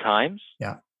zillion times,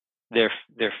 they're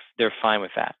fine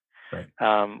with that. Right.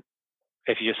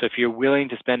 If you're willing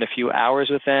to spend a few hours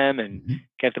with them and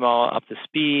get them all up to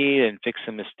speed and fix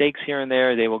some mistakes here and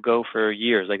there, they will go for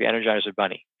years, like the Energizer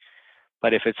Bunny.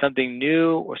 But if it's something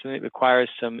new or something that requires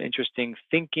some interesting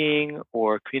thinking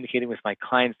or communicating with my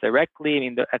clients directly, I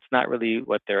mean, that's not really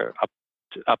what they're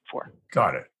up for.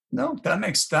 Got it. No, that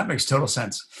makes total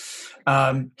sense.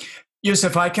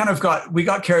 Yosef, we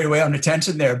got carried away on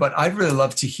attention there, but I'd really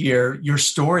love to hear your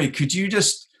story. Could you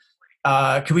just,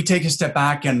 could we take a step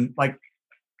back and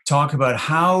talk about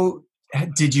how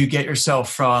did you get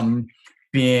yourself from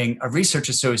being a research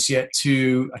associate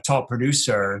to a top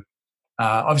producer?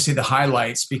 Obviously the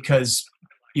highlights, because,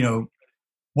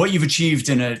 what you've achieved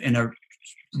in a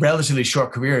relatively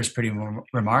short career is pretty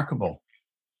remarkable.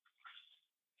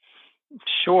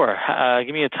 Sure.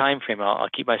 Give me a time frame. I'll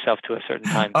keep myself to a certain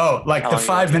time. Oh, like the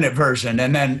 5-minute version,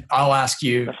 and then I'll ask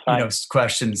you,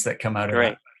 questions that come out of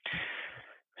it.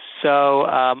 So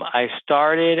I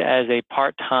started as a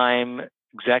part-time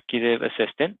executive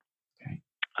assistant,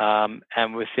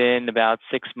 and within about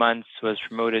 6 months was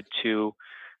promoted to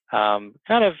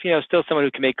still someone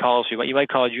who can make calls. You might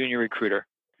call a junior recruiter.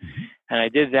 And I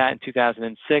did that in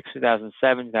 2006,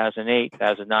 2007, 2008,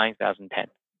 2009, 2010.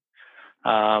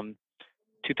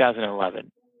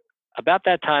 2011. About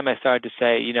that time, I started to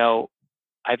say,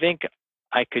 I think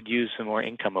I could use some more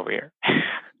income over here.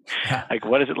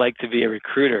 What is it like to be a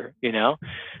recruiter,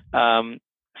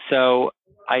 So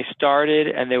I started,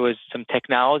 and there was some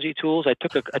technology tools. I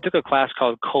took a class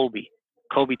called Kolbe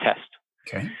test.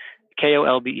 Okay.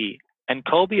 Kolbe. And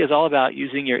Kolbe is all about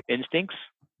using your instincts.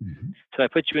 So I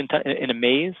put you in a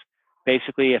maze.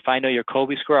 Basically, if I know your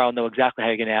Kolbe score, I'll know exactly how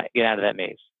you're going to get out of that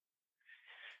maze.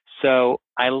 So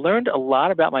I learned a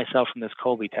lot about myself from this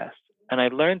Kolbe test. And I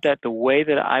learned that the way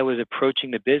that I was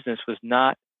approaching the business was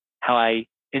not how I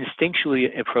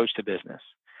instinctually approached the business.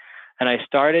 And I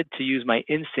started to use my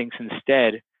instincts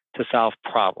instead to solve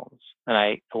problems.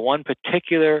 And one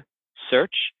particular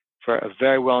search for a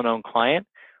very well-known client,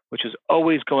 which was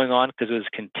always going on because it was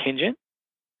contingent.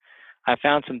 I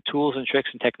found some tools and tricks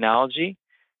and technology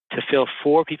to fill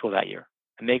 4 people that year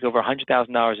and make over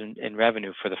 $100,000 in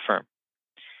revenue for the firm.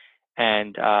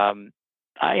 And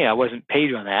I wasn't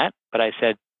paid on that, but I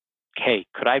said, hey,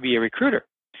 could I be a recruiter?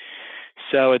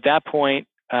 So at that point,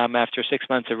 after 6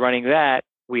 months of running that,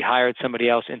 we hired somebody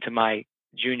else into my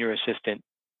junior assistant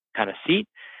kind of seat.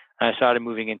 And I started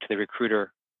moving into the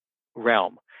recruiter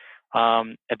realm.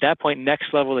 At that point,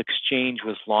 Next Level Exchange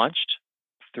was launched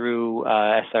through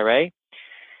SRA.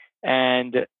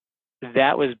 And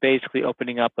that was basically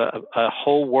opening up a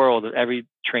whole world of every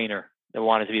trainer that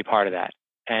wanted to be part of that.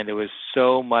 And there was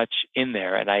so much in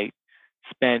there. And I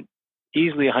spent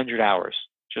easily 100 hours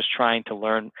just trying to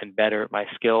learn and better my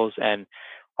skills and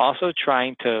also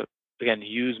trying to, again,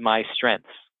 use my strengths.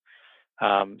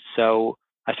 So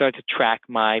I started to track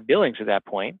my billings at that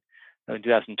point. In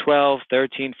 2012,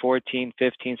 13, 14,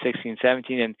 15, 16,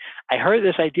 17. And I heard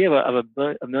this idea of a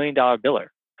 $1 million biller.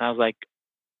 And I was like,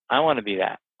 I want to be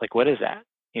that. Like, what is that?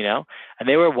 You know? And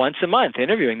they were once a month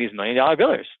interviewing these $1 million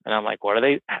billers. And I'm like, what are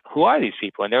they? Who are these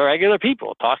people? And they're regular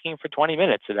people talking for 20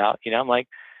 minutes about, I'm like,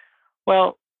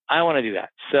 well, I want to do that.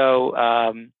 So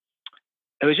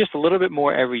it was just a little bit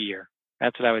more every year.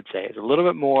 That's what I would say. It's a little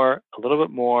bit more, a little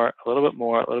bit more, a little bit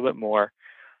more, a little bit more.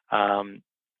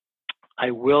 I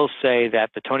will say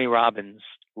that the Tony Robbins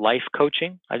life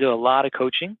coaching, I do a lot of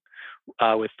coaching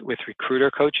with recruiter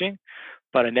coaching,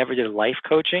 but I never did life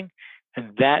coaching.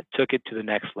 And that took it to the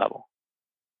next level.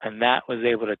 And that was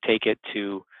able to take it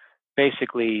to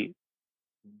basically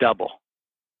double,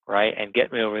 right? And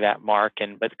get me over that mark.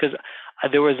 But because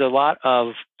there was a lot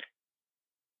of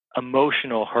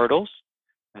emotional hurdles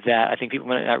that I think people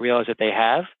might not realize that they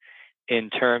have in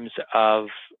terms of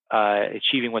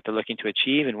achieving what they're looking to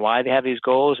achieve and why they have these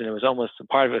goals. And it was almost a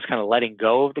part of it was kind of letting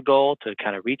go of the goal to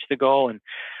kind of reach the goal. And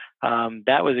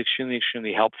that was extremely,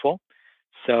 extremely helpful.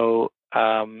 So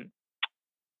I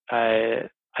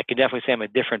could definitely say I'm a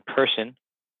different person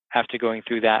after going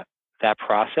through that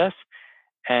process.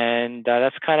 And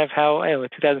that's kind of how, in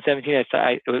 2017,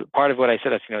 part of what I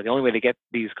said is, the only way to get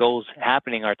these goals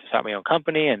happening are to start my own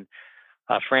company, and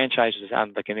franchises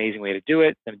sounds like an amazing way to do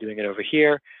it. I'm doing it over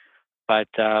here. But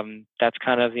that's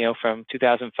kind of, from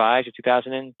 2005 to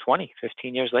 2020,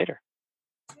 15 years later.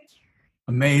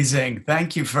 Amazing.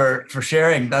 Thank you for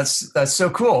sharing. That's so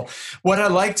cool. What I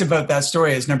liked about that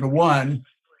story is, number one,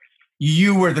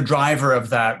 you were the driver of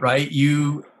that, right?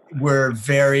 You were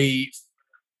very,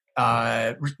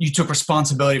 you took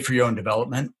responsibility for your own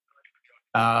development.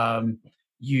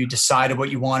 You decided what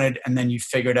you wanted, and then you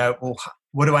figured out, well,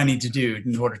 what do I need to do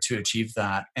in order to achieve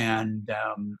that? And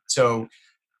so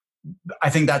I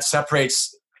think that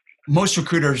separates, most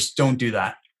recruiters don't do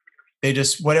that. They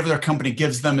just, whatever their company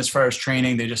gives them as far as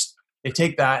training, they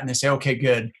take that and they say, okay,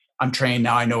 good, I'm trained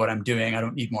now, I know what I'm doing, I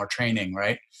don't need more training,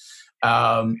 right?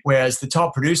 Whereas the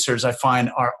top producers, I find,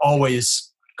 are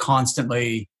always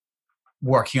constantly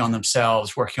working on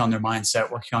themselves, working on their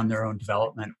mindset, working on their own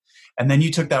development. And then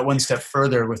you took that one step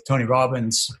further with Tony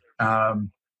Robbins.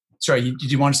 Sorry,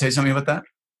 did you want to say something about that?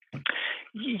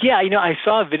 Yeah, I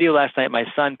saw a video last night my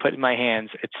son put in my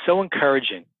hands. It's so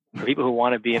encouraging for people who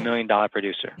want to be $1 million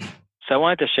producer. So I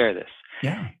wanted to share this.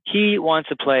 Yeah. He wants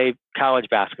to play college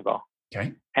basketball.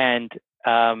 Okay. And,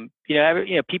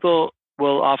 people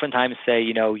will oftentimes say,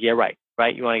 yeah, right.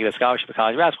 You want to get a scholarship for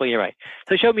college basketball? You're right.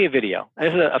 So he showed me a video. And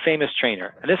this is a famous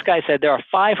trainer. And this guy said, there are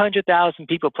 500,000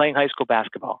 people playing high school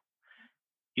basketball.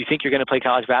 You think you're going to play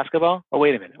college basketball? Oh,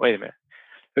 wait a minute.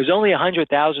 There's only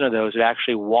 100,000 of those that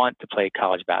actually want to play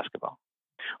college basketball.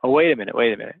 Oh, wait a minute.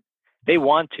 They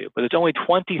want to, but there's only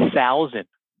 20,000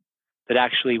 that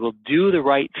actually will do the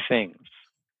right things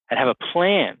and have a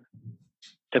plan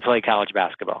to play college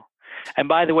basketball. And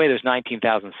by the way, there's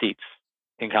 19,000 seats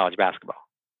in college basketball.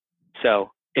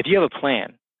 So if you have a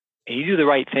plan and you do the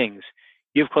right things,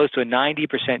 you have close to a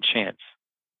 90% chance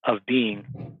of being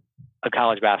a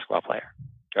college basketball player.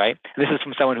 Right? And this is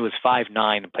from someone who was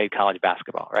 5'9" and played college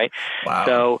basketball, right? Wow.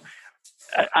 So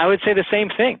I would say the same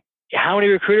thing. How many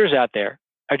recruiters out there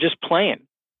are just playing,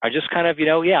 are just kind of,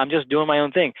 I'm just doing my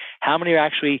own thing? How many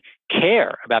actually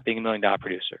care about being $1 million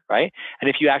producer, right? And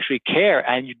if you actually care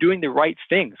and you're doing the right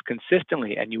things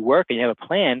consistently and you work and you have a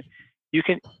plan,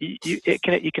 it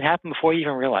can happen before you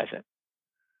even realize it.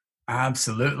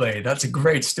 Absolutely. That's a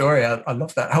great story. I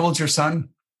love that. How old's your son?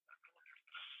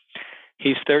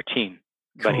 He's 13.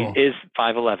 But Cool. he is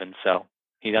 5'11", so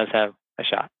he does have a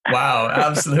shot. Wow,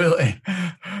 absolutely.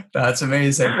 That's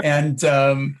amazing. And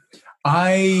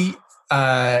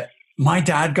My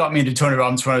dad got me into Tony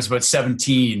Robbins when I was about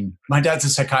 17. My dad's a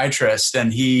psychiatrist,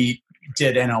 and he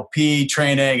did NLP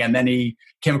training, and then he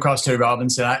came across Tony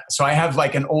Robbins. And so I have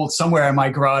like an old, somewhere in my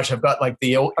garage, I've got like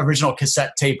the original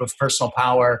cassette tape of Personal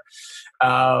Power.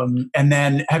 And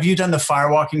then have you done the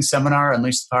firewalking seminar,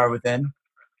 Unleash the Power Within?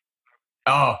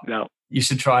 Oh, No. you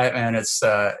should try it, man. It's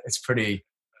pretty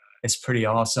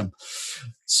awesome.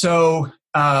 So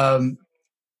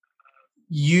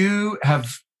you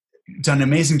have done an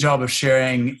amazing job of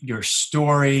sharing your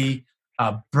story,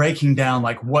 breaking down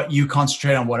like what you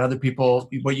concentrate on, what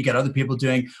you get other people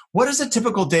doing. What does a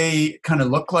typical day kind of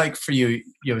look like for you,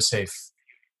 Yosef?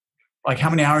 Like how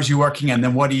many hours are you working, and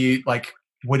then what are you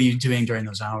doing during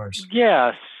those hours?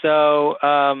 Yeah. So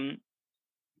I'll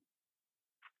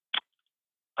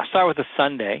start with a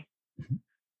Sunday. Mm-hmm.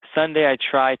 Sunday, I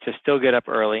try to still get up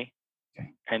early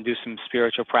and do some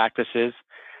spiritual practices,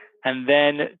 and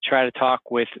then try to talk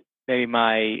with maybe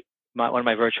one of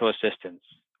my virtual assistants.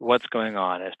 What's going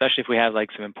on, especially if we have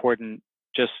like some important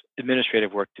just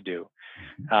administrative work to do.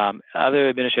 Other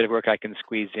administrative work I can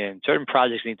squeeze in. Certain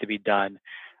projects need to be done.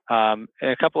 In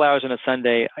a couple hours on a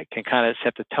Sunday, I can kind of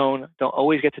set the tone. Don't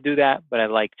always get to do that, but I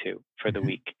like to for the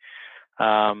week.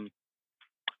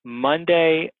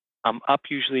 Monday, I'm up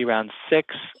usually around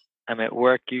 6. I'm at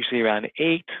work usually around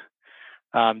 8.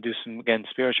 Do some, again,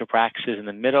 spiritual practices in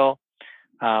the middle.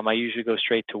 I usually go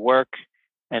straight to work,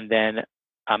 and then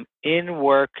I'm in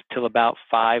work till about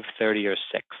 5:30 or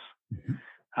 6.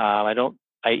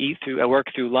 I work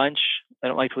through lunch. I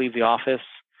don't like to leave the office.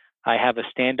 I have a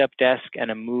stand-up desk and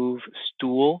a move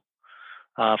stool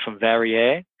from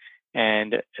Verrier,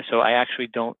 and so I actually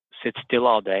don't sit still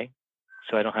all day.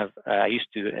 So I don't have. I used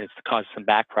to. It's caused some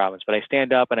back problems, but I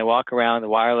stand up and I walk around. The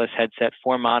wireless headset,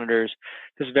 4 monitors,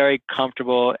 just very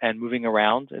comfortable and moving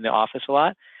around in the office a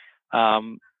lot.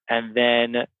 And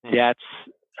then that's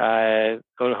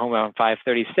go to home around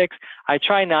 5:36. I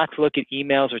try not to look at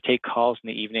emails or take calls in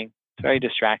the evening. It's very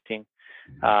distracting.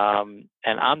 And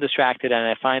I'm distracted, and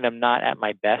I find I'm not at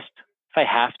my best. If I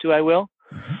have to, I will.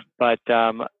 But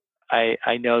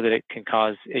I know that it can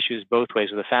cause issues both ways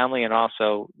with the family and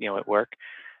also, at work.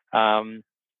 And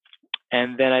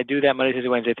then I do that Monday, Tuesday,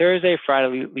 Wednesday, Thursday.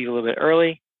 Friday, leave a little bit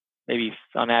early, maybe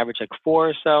on average like 4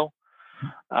 or so.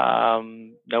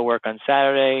 No work on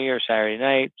Saturday or Saturday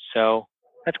night. So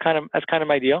that's kind of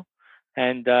my deal.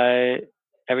 And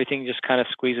everything just kind of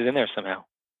squeezes in there somehow.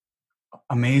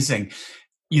 Amazing.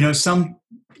 You're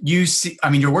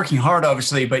working hard,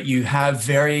 obviously, but you have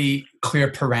very clear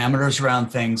parameters around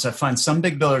things. I find some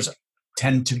big billers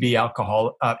tend to be not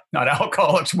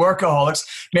alcoholics,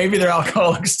 workaholics. Maybe they're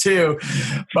alcoholics too,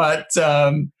 but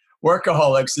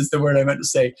workaholics is the word I meant to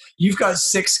say. You've got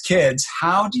 6 kids.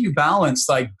 How do you balance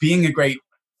like being a great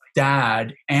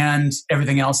dad and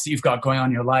everything else that you've got going on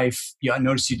in your life? I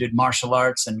noticed you did martial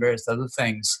arts and various other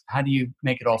things. How do you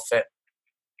make it all fit?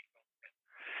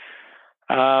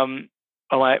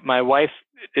 My wife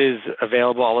is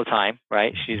available all the time,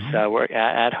 right? She's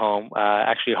at home,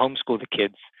 actually homeschool the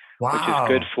kids, wow. Which is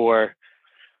good for,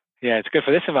 it's good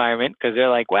for this environment because they're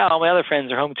like, well, my other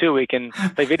friends are home too. We can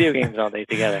play video games all day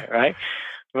together, right?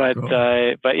 But cool.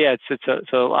 But yeah, it's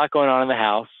a lot going on in the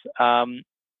house.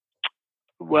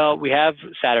 Well, we have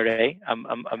Saturday.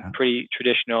 I'm pretty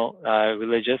traditional,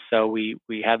 religious, so we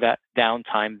have that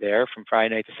downtime there from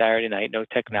Friday night to Saturday night. No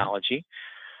technology.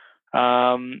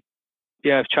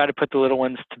 I've tried to put the little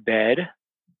ones to bed.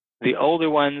 The older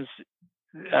ones,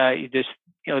 you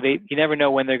never know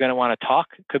when they're going to want to talk.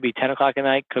 It could be 10 o'clock at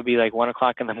night, could be like 1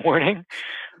 o'clock in the morning.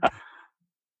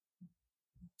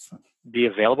 Be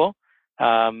available,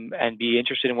 and be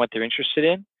interested in what they're interested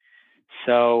in.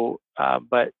 So,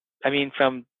 but I mean,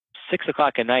 from 6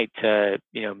 o'clock at night to,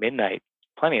 midnight,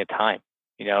 plenty of time,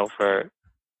 for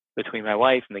between my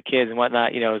wife and the kids and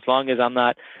whatnot, as long as I'm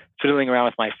not fiddling around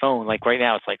with my phone. Like right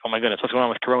now, it's like, oh my goodness, what's going on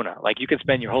with Corona? Like you could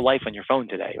spend your whole life on your phone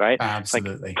today, right?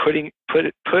 Absolutely. Like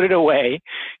put it away,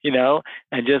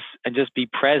 and just be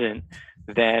present.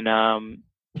 Then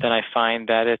I find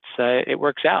that it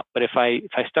works out. But if I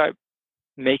start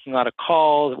making a lot of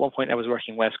calls, at one point I was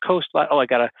working West Coast. Oh, I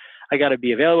gotta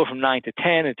be available from 9 to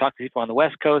 10 and talk to people on the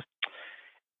West Coast.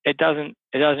 It doesn't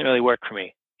really work for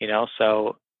me,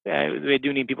 So they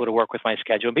do need people to work with my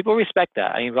schedule, and people respect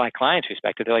that. I mean, my clients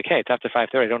respect it. They're like, hey, it's after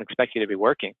 5:30. I don't expect you to be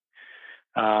working.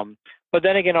 But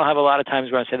then again, I'll have a lot of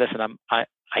times where I say, listen,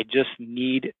 I just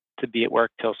need to be at work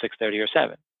till 6:30 or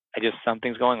 7.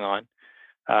 Something's going on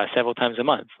several times a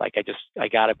month. Like I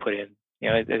got to put in,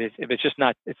 if it's just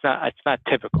not, it's not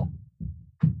typical.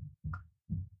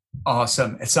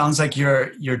 Awesome. It sounds like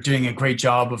you're doing a great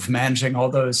job of managing all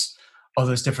those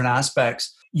different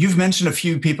aspects. You've mentioned a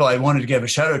few people I wanted to give a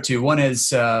shout out to. One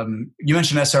is you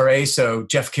mentioned SRA, so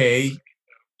Jeff Kay.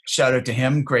 Shout out to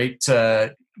him. Great,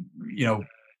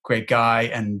 great guy,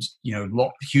 and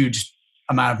huge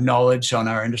amount of knowledge on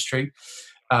our industry.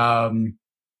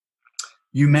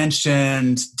 You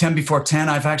mentioned 10 before 10.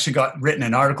 I've actually written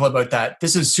an article about that.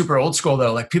 This is super old school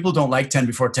though. Like people don't like 10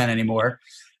 before 10 anymore.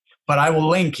 But I will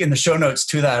link in the show notes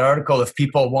to that article if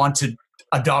people want to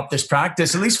adopt this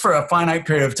practice, at least for a finite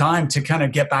period of time, to kind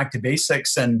of get back to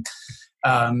basics. And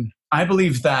I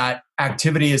believe that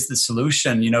activity is the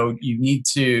solution. Your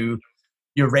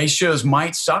ratios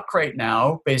might suck right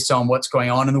now based on what's going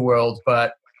on in the world.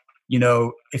 But,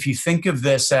 if you think of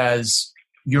this as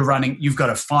you've got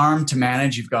a farm to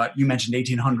manage, you mentioned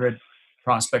 1,800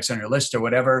 prospects on your list or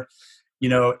whatever.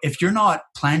 If you're not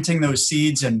planting those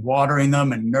seeds and watering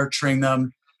them and nurturing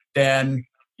them, then,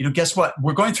 guess what?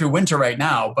 We're going through winter right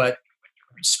now, but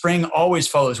spring always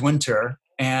follows winter.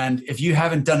 And if you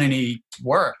haven't done any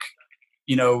work,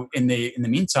 in the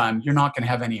meantime, you're not going to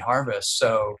have any harvest.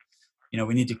 So,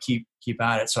 we need to keep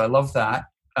at it. So I love that.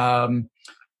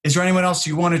 Is there anyone else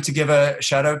you wanted to give a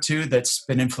shout out to that's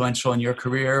been influential in your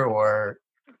career? Or,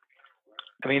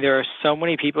 I mean, there are so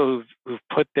many people who've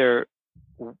put their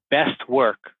best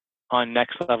work on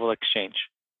Next Level Exchange.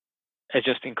 It's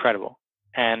just incredible.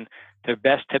 And their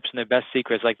best tips and their best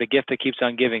secrets, like the gift that keeps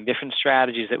on giving, different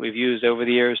strategies that we've used over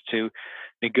the years to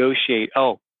negotiate.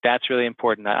 Oh, that's really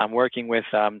important. I'm working with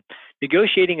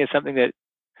negotiating is something that's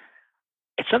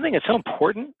so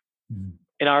important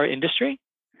in our industry,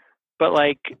 but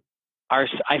I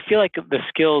feel like the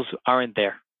skills aren't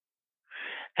there.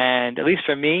 And at least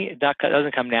for me, that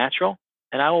doesn't come natural.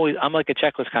 And I'm like a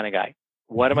checklist kind of guy.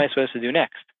 What am I supposed to do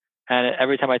next? And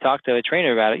every time I talk to a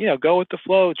trainer about it, go with the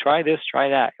flow, try this, try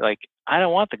that. Like, I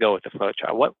don't want to go with the flow.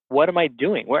 Try what am I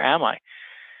doing? Where am I?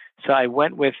 So I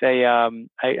went with I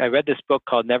read this book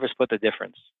called Never Split the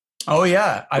Difference. Oh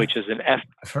yeah. Which is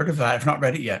I've heard of that. I've not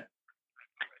read it yet.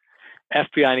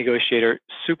 FBI negotiator,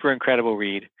 super incredible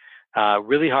read.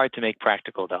 Really hard to make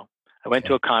practical though. I went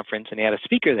to a conference and they had a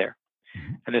speaker there.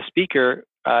 Mm-hmm. And the speaker,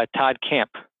 Todd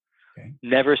Camp,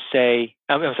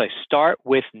 start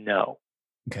with no.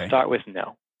 Okay. Start with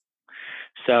no.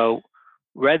 So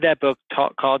read that book,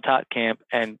 called Todd Camp,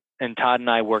 and Todd and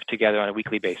I work together on a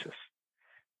weekly basis.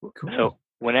 Cool. So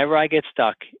whenever I get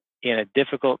stuck in a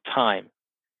difficult time,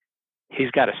 he's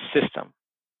got a system.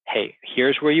 Hey,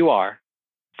 here's where you are.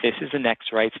 This is the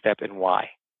next right step and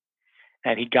why.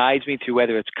 And he guides me through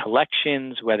whether it's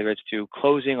collections, whether it's through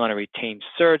closing on a retained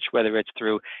search, whether it's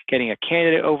through getting a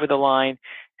candidate over the line.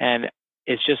 And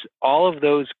it's just all of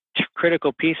those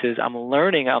critical pieces I'm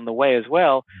learning on the way as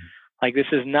well. Like, this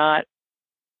is not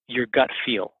your gut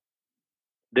feel.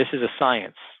 This is a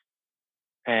science.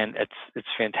 And it's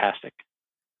fantastic.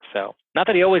 So, not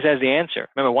that he always has the answer.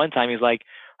 Remember one time he's like,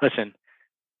 listen,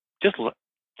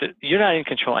 you're not in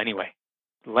control anyway.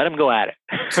 Let him go at it,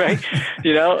 right?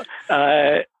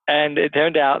 And it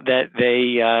turned out that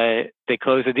they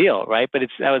closed the deal, right? But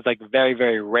that was like very,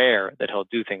 very rare that he'll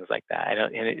do things like that.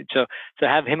 So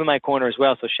have him in my corner as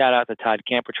well. So shout out to Todd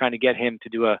Camp. We're trying to get him to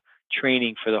do a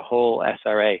training for the whole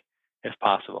SRA if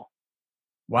possible.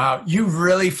 Wow, you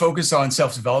really focus on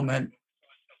self-development,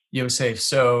 Yosef.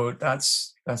 So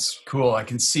that's cool. I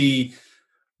can see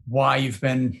why you've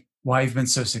been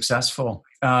so successful.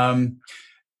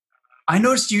 I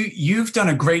noticed you've done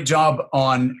a great job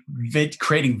on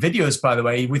creating videos, by the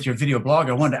way, with your video blog.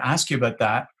 I wanted to ask you about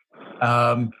that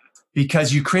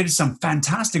because you created some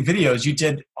fantastic videos. You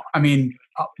did,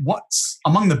 what's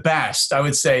among the best, I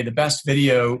would say, the best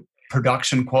video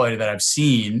production quality that I've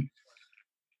seen.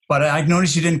 But I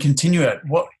noticed you didn't continue it.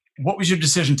 What was your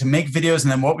decision to make videos,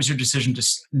 and then what was your decision to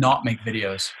not make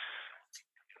videos?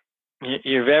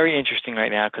 You're very interesting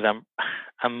right now because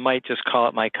I might just call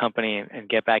up my company and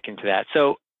get back into that.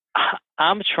 So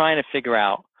I'm trying to figure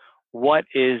out what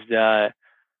is the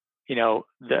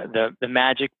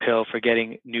magic pill for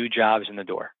getting new jobs in the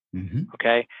door. Mm-hmm.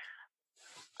 Okay.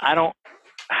 I don't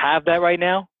have that right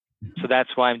now. So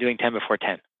that's why I'm doing 10 before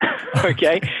 10.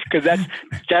 Okay. Because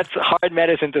that's hard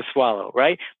medicine to swallow.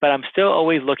 Right. But I'm still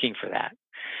always looking for that.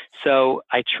 So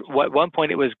at one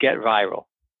point it was get viral.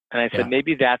 And I said,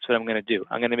 maybe that's what I'm going to do.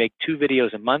 I'm going to make 2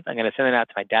 videos a month. I'm going to send them out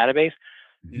to my database.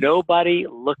 Mm-hmm. Nobody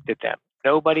looked at them.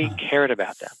 Nobody cared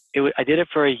about them. I did it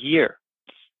for a year.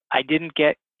 I didn't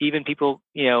get even people,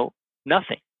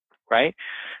 nothing, right?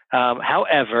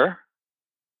 However,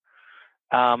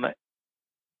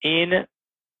 in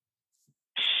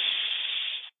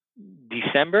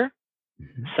December,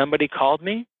 somebody called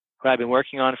me who I've been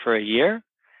working on for a year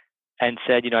and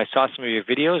said, I saw some of your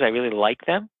videos. I really like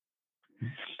them.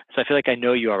 So I feel like I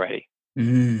know you already.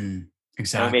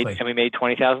 Exactly. And we made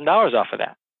 $20,000 off of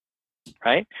that,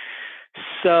 right?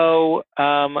 So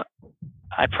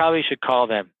I probably should call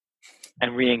them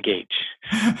and re-engage.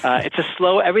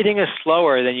 Everything is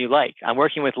slower than you like. I'm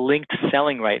working with linked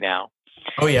selling right now.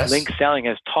 Oh, yes. Linked selling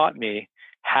has taught me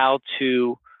how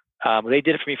to, they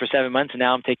did it for me for 7 months and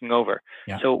now I'm taking over.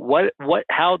 Yeah. So what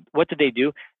did they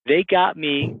do? They got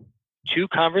me 2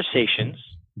 conversations,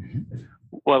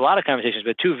 well, a lot of conversations,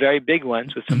 but 2 very big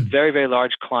ones with some very, very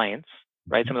large clients,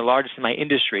 right? Some of the largest in my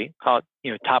industry, call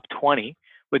it, top 20,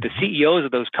 with the CEOs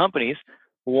of those companies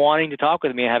wanting to talk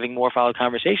with me and having more follow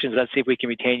conversations. Let's see if we can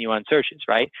retain you on searches,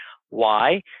 right?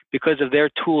 Why? Because of their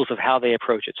tools of how they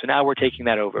approach it. So now we're taking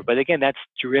that over. But again, that's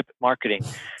drip marketing.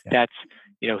 That's,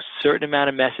 certain amount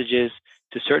of messages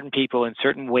to certain people in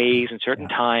certain ways and certain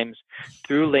times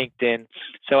through LinkedIn.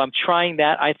 So I'm trying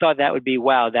that. I thought that would be,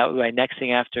 wow, that would be my next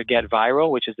thing after Get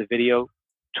Viral, which is the video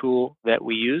tool that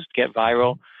we used, Get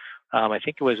Viral. I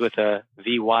think it was with a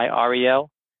VYREL,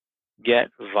 Get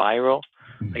Viral.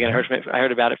 Again, I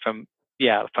heard about it from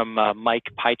Mike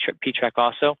Petrek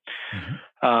also.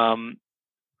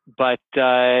 But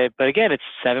again, it's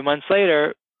 7 months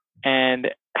later,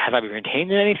 and have I been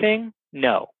retained in anything?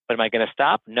 No. But am I going to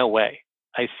stop? No way.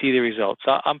 I see the results.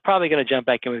 So I'm probably going to jump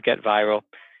back in with Get Viral,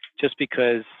 just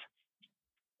because.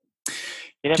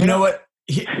 You know what?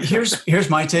 Here's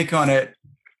my take on it,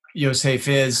 Yosef,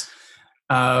 is,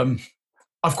 of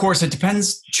course, it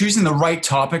depends. Choosing the right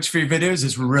topics for your videos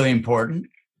is really important.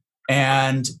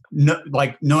 And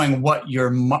knowing what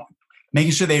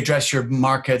making sure they address your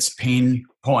market's pain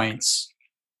points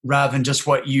rather than just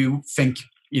what you think,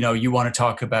 you want to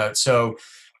talk about. So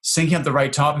syncing up the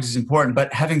right topics is important.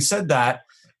 But having said that,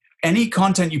 any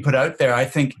content you put out there, I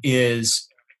think, is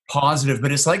positive,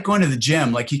 but it's like going to the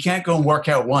gym. Like, you can't go and work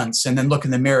out once and then look in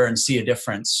the mirror and see a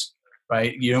difference,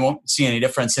 right? You won't see any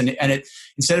difference. And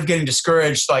instead of getting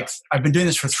discouraged, like, I've been doing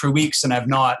this for 3 weeks and I've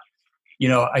not,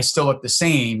 I still look the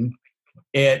same.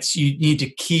 You need to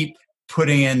keep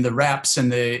putting in the reps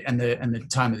and the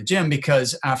time of the gym,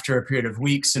 because after a period of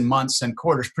weeks and months and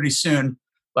quarters, pretty soon,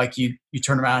 like, you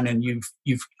turn around and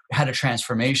you've had a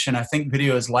transformation. I think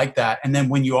video is like that. And then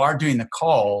when you are doing the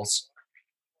calls,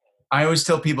 I always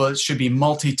tell people it should be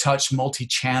multi-touch,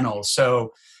 multi-channel.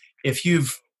 So if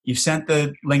you've sent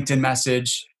the LinkedIn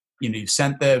message,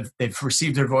 they've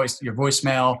received your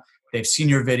voicemail, they've seen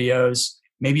your videos,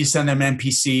 maybe you send them an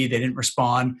NPC, they didn't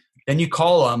respond, then you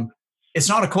call them. It's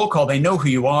not a cold call. They know who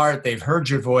you are. They've heard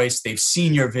your voice. They've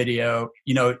seen your video.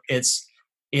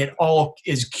 It all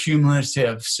is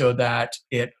cumulative, so that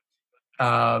it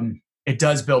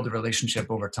does build a relationship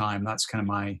over time. That's kind of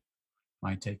my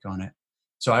take on it.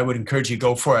 So I would encourage you,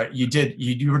 go for it.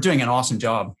 You were doing an awesome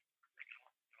job.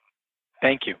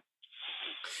 Thank you.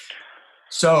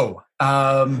 So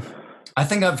I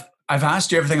think I've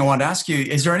asked you everything I wanted to ask you.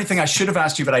 Is there anything I should have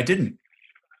asked you but I didn't?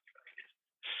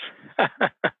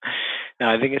 No,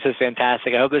 I think this is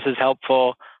fantastic. I hope this is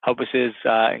helpful. I hope this is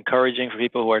encouraging for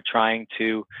people who are trying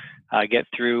to get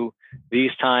through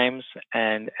these times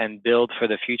and build for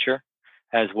the future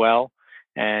as well.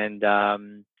 And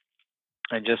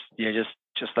just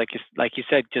like you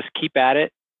said, just keep at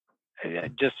it.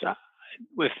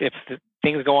 If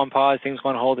things go on pause, things go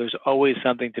on hold, there's always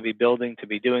something to be building, to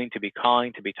be doing, to be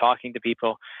calling, to be talking to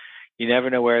people. You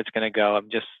never know where it's going to go. I'm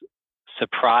just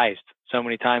surprised so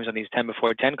many times on these 10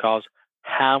 before 10 calls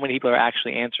how many people are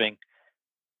actually answering.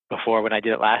 Before, when I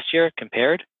did it last year,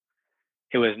 compared,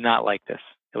 it was not like this.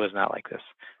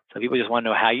 So people just want to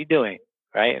know how you're doing,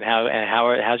 right? And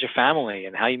how's your family,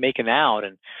 and how you making out,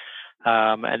 and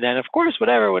then of course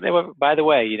whatever. By the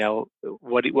way,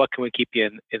 what can we keep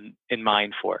you in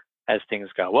mind for as things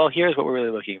go? Well, here's what we're really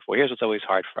looking for. Here's what's always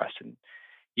hard for us, and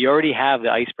you already have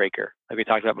the icebreaker like we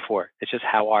talked about before. It's just,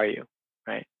 how are you,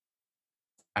 right?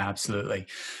 Absolutely.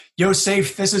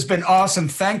 Yosef, this has been awesome.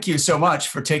 Thank you so much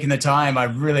for taking the time. I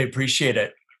really appreciate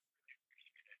it.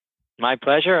 My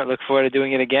pleasure. I look forward to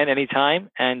doing it again anytime,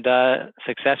 and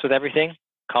success with everything.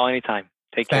 Call anytime.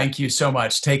 Take care. Thank you so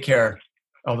much. Take care.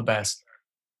 All the best.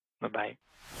 Bye-bye.